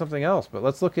to pick something else. But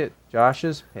let's look at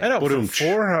Josh's pick. I know, for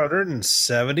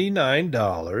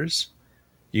 $479,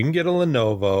 you can get a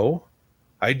Lenovo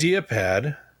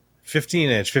IdeaPad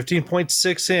 15-inch,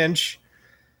 15.6 inch.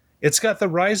 It's got the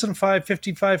Ryzen 5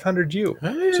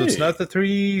 5500U. So it's not the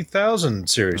 3000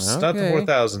 series. It's not the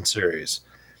 4000 series.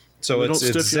 So They it's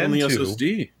don't stiff you on Zen the 2.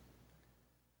 SSD.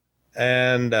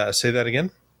 And say that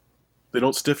again? They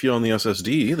don't stiff you on the SSD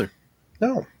either.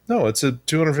 No, it's a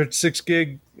 256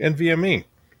 gig NVMe.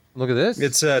 Look at this.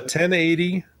 It's a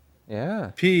 1080p yeah.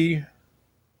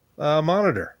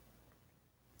 monitor.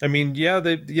 I mean,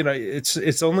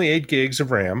 it's only 8 gigs of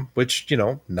RAM, which,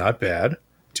 not bad.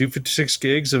 256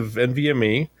 gigs of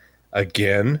NVMe,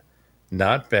 again,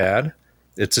 not bad.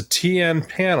 It's a TN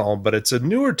panel, but it's a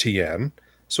newer TN,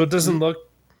 so it doesn't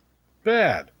look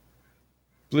bad.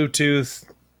 Bluetooth,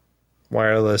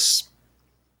 wireless,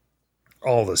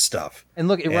 all this stuff. And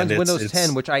look, it runs it's- Windows it's-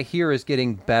 10, which I hear is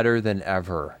getting better than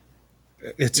ever.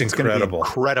 It's Gonna be incredible.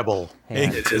 incredible. Yeah.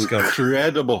 It is going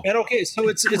Incredible. And okay, so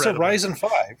it's a Ryzen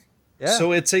 5. Yeah.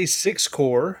 So it's a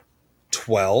 6-core,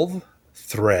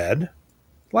 12-thread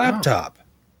laptop.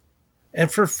 And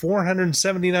for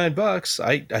 $479,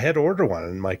 I had to order one,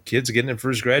 and my kid's getting it for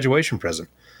his graduation present.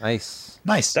 Nice.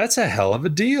 Nice. That's a hell of a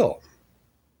deal.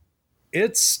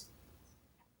 It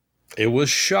was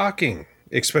shocking,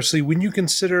 especially when you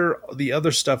consider the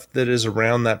other stuff that is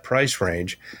around that price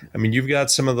range. I mean, you've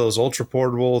got some of those ultra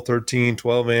portable 13,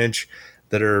 12-inch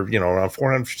that are, around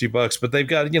 $450, but they've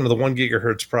got, the 1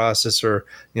 gigahertz processor,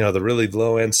 the really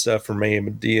low end stuff from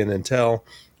AMD and Intel,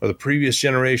 or the previous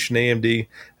generation AMD.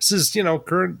 This is,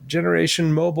 current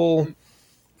generation mobile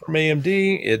from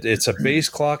AMD. It's a base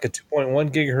clock at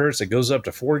 2.1 gigahertz. It goes up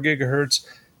to 4 gigahertz,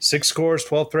 6 cores,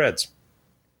 12 threads.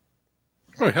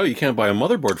 Oh, hell, you can't buy a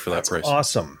motherboard for that price.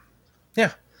 Awesome.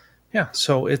 Yeah. Yeah.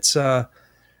 So it's an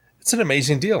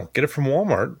amazing deal. Get it from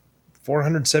Walmart,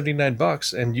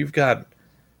 $479, and you've got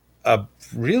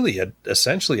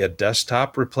essentially a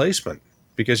desktop replacement,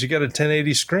 because you got a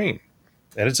 1080 screen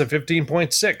and it's a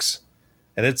 15.6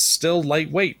 and it's still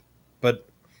lightweight, but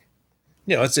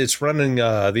it's running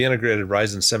the integrated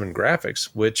Ryzen 7 graphics,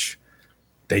 which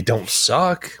they don't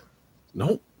suck.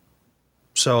 Nope.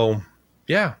 So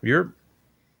yeah,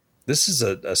 this is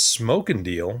a smoking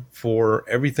deal for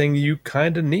everything you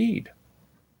kind of need.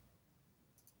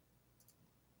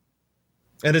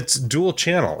 And it's dual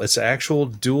channel. It's actual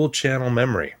dual channel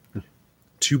memory,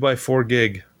 2x4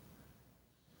 gig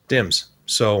DIMMs.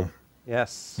 So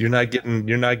Yes. you're not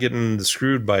getting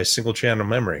screwed by single channel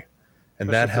memory, and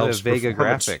Especially that helps for the Vega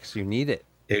performance. graphics. You need it.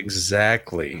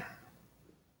 Exactly.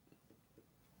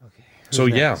 Okay. So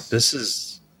who's yeah, next? this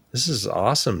is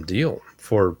awesome deal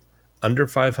for under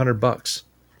 $500.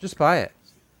 Just buy it.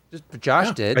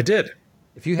 Josh did. I did.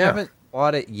 If you haven't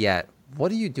bought it yet,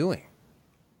 what are you doing?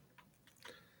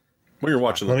 When you're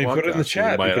watching the Let me podcast, put it in the you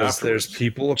chat, buy it because there's afterwards.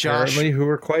 people Josh, apparently who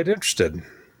are quite interested.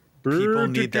 people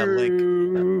need that link.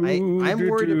 I'm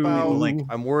worried about Link.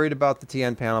 I'm worried about the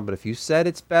TN panel, but if you said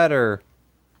it's better,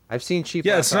 I've seen cheap.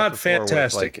 Yeah, it's laptops not before with,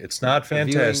 fantastic. like, It's not the viewing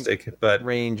fantastic, but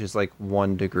range is like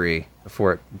 1 degree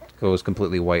before it goes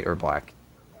completely white or black.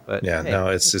 But yeah, hey, no,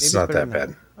 it's maybe not better that than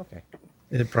bad. Okay.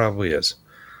 It probably is.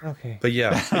 Okay. But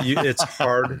yeah, it's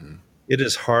hard. It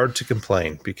is hard to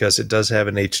complain because it does have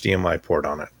an HDMI port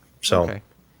on it. So Okay.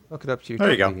 Look it up to your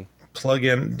There you go. TV. plug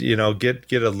in,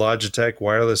 get a Logitech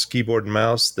wireless keyboard and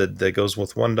mouse that goes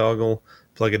with one dongle,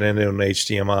 plug it into an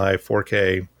HDMI,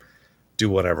 4K, do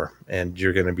whatever, and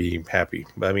you're going to be happy.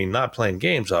 I mean, not playing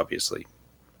games, obviously,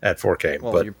 at 4K,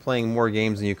 Well, but you're playing more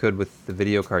games than you could with the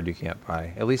video card you can't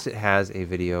buy. At least it has a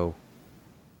video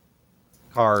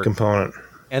card component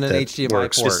and an that HDMI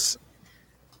works. port.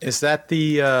 Is that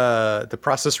the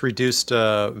process reduced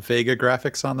Vega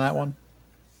graphics on that one?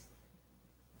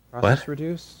 Process What?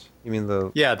 reduced? You mean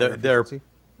the Yeah, they're efficiency?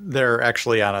 they're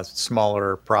actually on a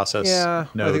smaller process. Yeah,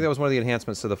 I node. think that was one of the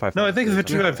enhancements to the 500. No, I think the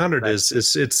 5500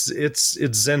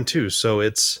 it's Zen 2, so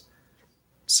it's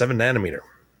 7 nanometer.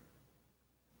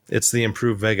 It's the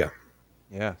improved Vega.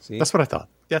 Yeah, see, That's what I thought.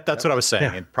 Yeah, that's what I was saying.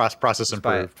 Yeah. And process Just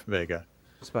buy it. improved Vega.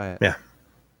 just buy it. Yeah.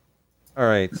 All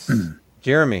right,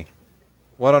 Jeremy,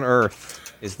 what on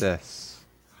earth is this?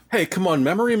 Hey, come on,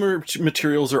 memory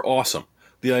materials are awesome.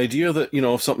 The idea that,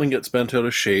 if something gets bent out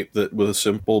of shape, that with a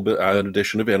simple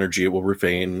addition of energy, it will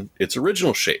retain its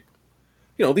original shape.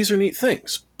 These are neat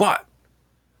things. But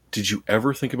did you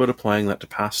ever think about applying that to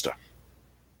pasta?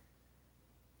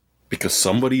 Because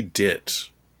somebody did.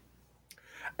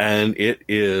 And it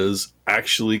is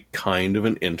actually kind of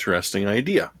an interesting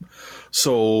idea.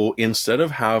 So instead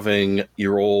of having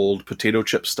your old potato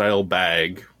chip style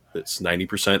bag that's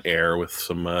 90% air with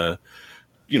some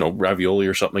ravioli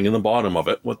or something in the bottom of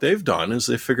it, what they've done is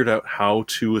they've figured out how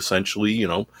to essentially,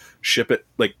 ship it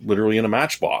like literally in a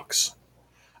matchbox.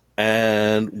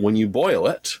 And when you boil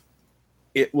it,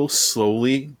 it will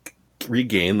slowly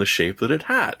regain the shape that it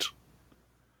had.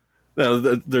 Now,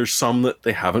 there's some that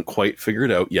they haven't quite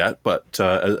figured out yet, but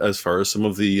as far as some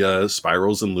of the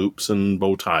spirals and loops and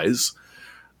bow ties,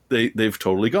 they've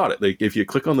totally got it. If you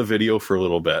click on the video for a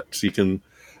little bit,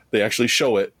 they actually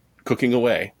show it cooking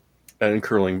away and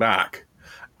curling back.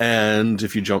 And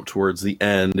if you jump towards the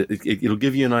end, it'll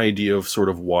give you an idea of sort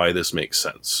of why this makes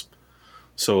sense.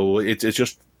 So it's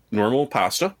just normal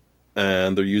pasta,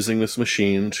 and they're using this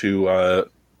machine to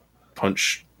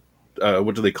punch,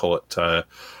 what do they call it?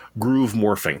 Groove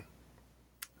morphing.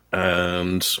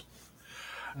 And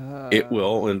it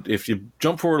will, and if you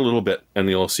jump forward a little bit, and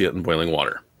you'll see it in boiling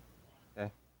water.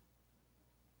 Okay.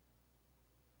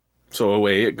 So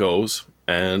away it goes,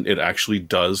 and it actually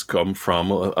does come from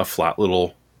a flat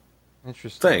little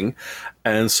Interesting. thing.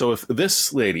 And so if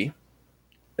this lady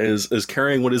is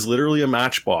carrying what is literally a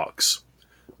matchbox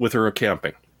with her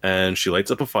camping, and she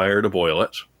lights up a fire to boil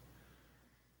it,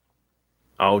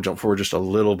 I'll jump forward just a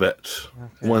little bit.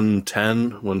 Okay. 110,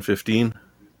 115.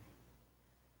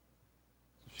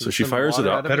 So she Some fires it water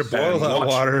up. out of Better it? boil that Watch.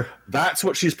 water. That's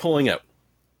what she's pulling out.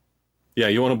 Yeah,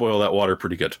 you want to boil that water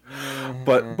pretty good.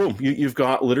 But boom, you've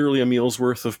got literally a meal's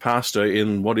worth of pasta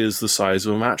in what is the size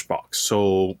of a matchbox.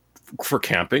 So for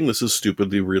camping, this is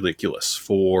stupidly ridiculous.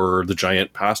 For the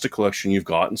giant pasta collection you've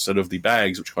got, instead of the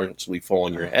bags which constantly fall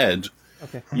on your head,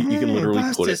 Okay. you can literally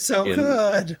put it so in.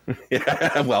 good.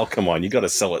 Yeah, well, come on, you got to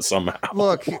sell it somehow.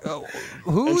 Look,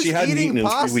 who's she hadn't eating eaten in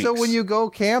 3 pasta weeks. when you go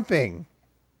camping?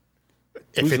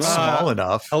 If it's small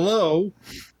enough. Hello,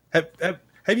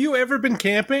 have you ever been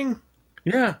camping?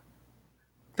 Yeah,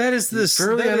 That is this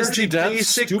fairly that is energy the dense,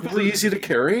 basic stupidly easy to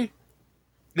carry.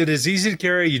 It is easy to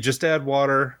carry. You just add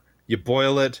water, you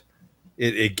boil it,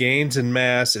 it gains in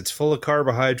mass. It's full of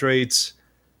carbohydrates.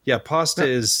 Yeah, pasta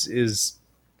is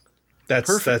that's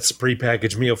a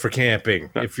prepackaged meal for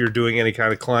camping. If you're doing any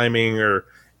kind of climbing or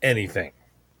anything,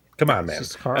 come on, man.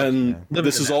 It's carbs, And man.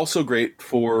 this is also great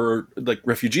for like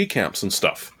refugee camps and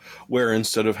stuff, where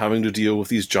instead of having to deal with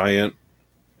these giant,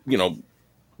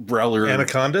 Breller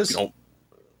Anacondas,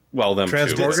 well, them too.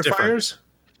 transmogrifiers,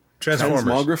 transformers.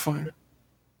 Transmogrifier.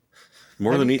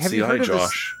 More than meets the eye, heard of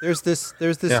Josh. There's this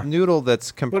Yeah. noodle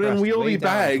that's compressed wheelie way down into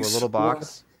bags. a little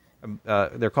box.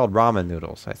 They're called ramen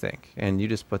noodles, I think. And you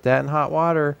just put that in hot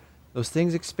water. Those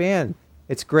things expand.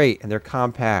 It's great, and they're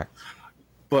compact.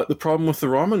 But the problem with the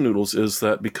ramen noodles is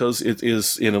that because it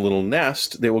is in a little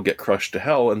nest, they will get crushed to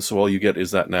hell, and so all you get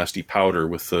is that nasty powder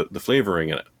with the flavoring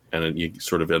in it, and then you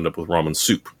sort of end up with ramen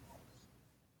soup.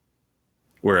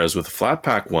 Whereas with the flat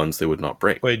pack ones, they would not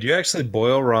break. Wait, do you actually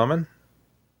boil ramen?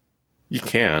 You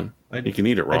can. You can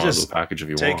eat it raw out of the package if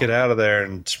you Take want. it out of there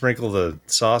and sprinkle the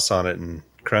sauce on it and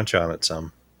crunch on it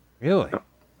some. Really?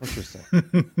 Interesting.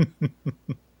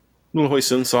 Little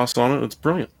hoisin sauce on it. It's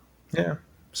brilliant. Yeah,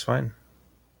 it's fine.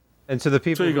 And to the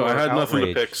people So you who go. I are had nothing to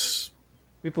outraged- fix.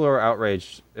 People who are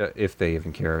outraged, if they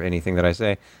even care of anything that I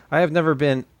say, I have never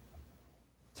been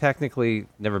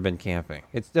camping.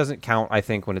 It doesn't count, I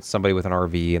think, when it's somebody with an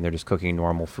RV and they're just cooking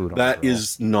normal food. That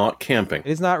is not camping.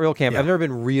 It is not real camping. Yeah. I've never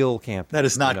been real camping. That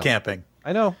is not I know. camping.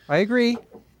 I know. I agree.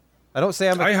 I don't say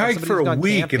I'm. I hiked somebody for who's a gone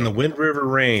week camping. in the Wind River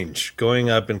Range, going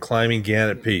up and climbing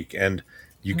Gannett Peak, and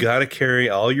you got to carry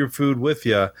all your food with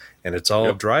you, and it's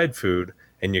all dried food,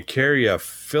 and you carry a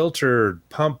filtered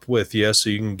pump with you so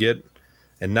you can get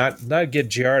and not get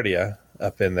giardia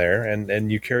up in there,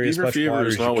 and you carry as Fever much fever water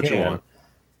is as not you what can. you want.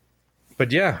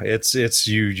 But yeah, it's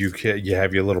you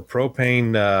have your little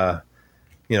propane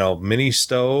mini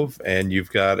stove, and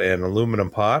you've got an aluminum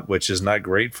pot, which is not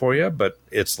great for you, but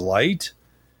it's light,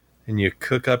 and you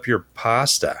cook up your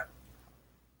pasta.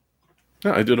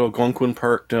 Yeah, I did Algonquin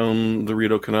Park down the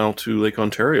Rideau Canal to Lake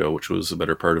Ontario, which was a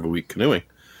better part of a week canoeing.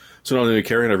 So not only are you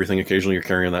carrying everything, occasionally you're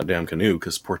carrying that damn canoe,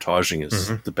 because portaging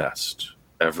is the best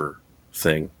ever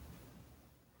thing.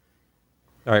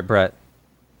 All right, Brett,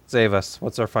 save us.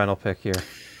 What's our final pick here?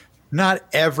 Not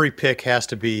every pick has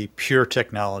to be pure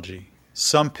technology.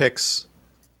 Some picks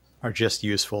are just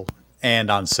useful and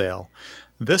on sale.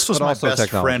 This was But my also best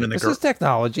technology. friend in the This is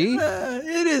technology.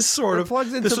 It is sort It of.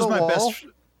 plugs into This was the my wall.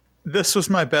 This was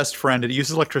my best friend. It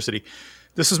uses electricity.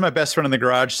 This was my best friend in the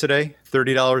garage today.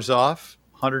 $30 off.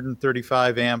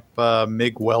 135 amp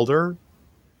MIG welder.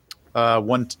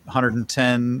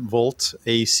 110 volt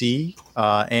AC.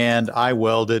 And I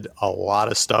welded a lot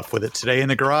of stuff with it today in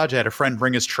the garage. I had a friend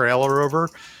bring his trailer over.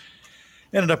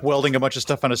 Ended up welding a bunch of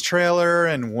stuff on his trailer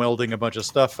and welding a bunch of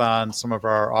stuff on some of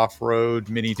our off-road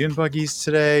mini dune buggies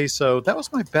today. So that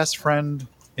was my best friend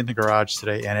in the garage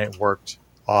today, and it worked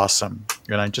awesome.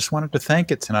 And I just wanted to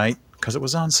thank it tonight because it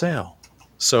was on sale.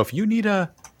 So if you need a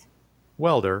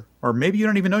welder, or maybe you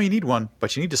don't even know you need one,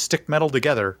 but you need to stick metal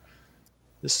together,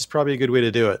 this is probably a good way to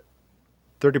do it.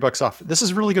 $30 off. This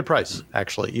is a really good price,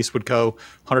 actually. Eastwood Co.,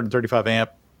 135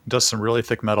 amp, does some really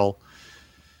thick metal.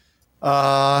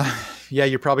 Yeah,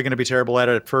 you're probably going to be terrible at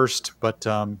it at first, but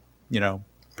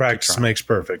Practice makes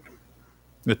perfect.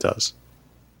 it does.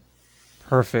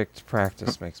 Perfect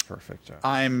practice makes perfect, Josh.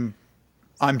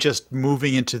 I'm just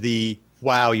moving into the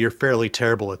wow, you're fairly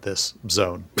terrible at this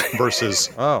zone versus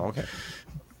Oh, okay.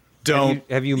 don't.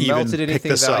 Have you even melted pick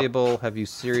anything this up. valuable? Have you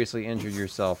seriously injured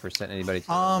yourself or sent anybody to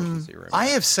the emergency room? I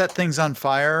have set things on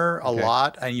fire a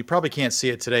lot, and you probably can't see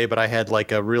it today, but I had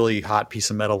like a really hot piece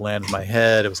of metal land on my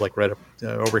head. It was like right up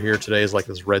over here today is like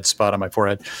this red spot on my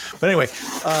forehead. But anyway,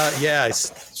 a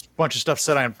bunch of stuff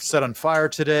set on fire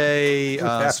today.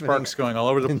 happening? Sparks going all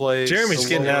over the place. Jeremy's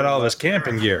getting out all his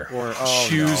camping gear.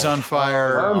 shoes on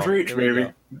fire. Arms reach,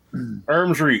 baby.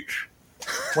 Arms reach.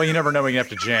 Well, you never know when you have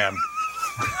to jam.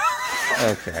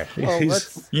 Okay. Well,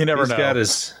 let's, You never know.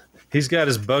 He's got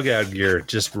his bug out gear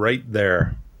just right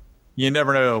there. You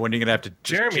never know when you're gonna have to. just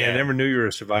Jeremy, I jam. never knew you were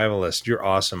a survivalist. You're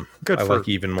awesome. Good I for like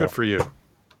you even more. Good for you.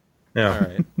 Yeah.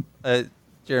 all right.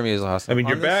 Jeremy is awesome. I mean,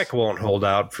 your On this- back won't hold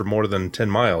out for more than 10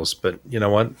 miles, but you know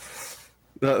what?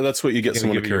 That's what you get Gonna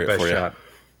someone to give it your carry it best for you. shot.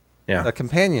 Yeah. A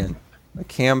companion. A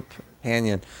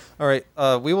companion. All right.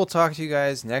 We will talk to you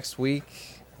guys next week.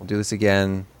 We'll do this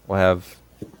again. We'll have...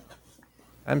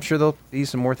 I'm sure there'll be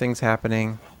some more things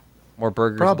happening. More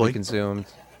burgers will Probably. be consumed.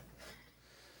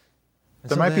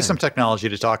 There might be some technology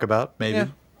to talk about, maybe. Yeah,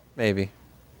 maybe.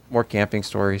 More camping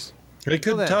stories. We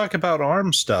could then. talk about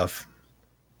ARM stuff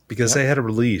because they had a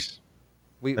release.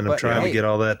 And I'm trying to get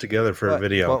all that together for a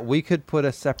video. But we could put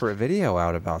a separate video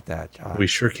out about that, Josh. We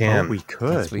sure can. Oh, we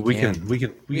could. Yes, we we can. can.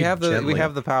 We have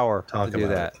the power to talk do about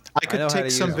that. it. I could know how take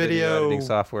to some use video- editing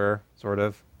software, sort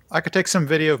of. I could take some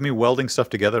video of me welding stuff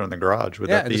together in the garage. Would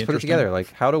Yeah, that be just put it interesting? together,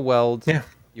 like how to weld Yeah.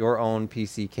 your own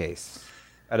PC case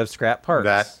out of scrap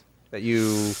parts that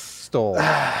you stole.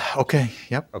 Okay.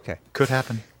 Yep. Okay. Could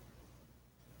happen.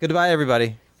 Goodbye,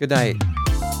 everybody. Good night.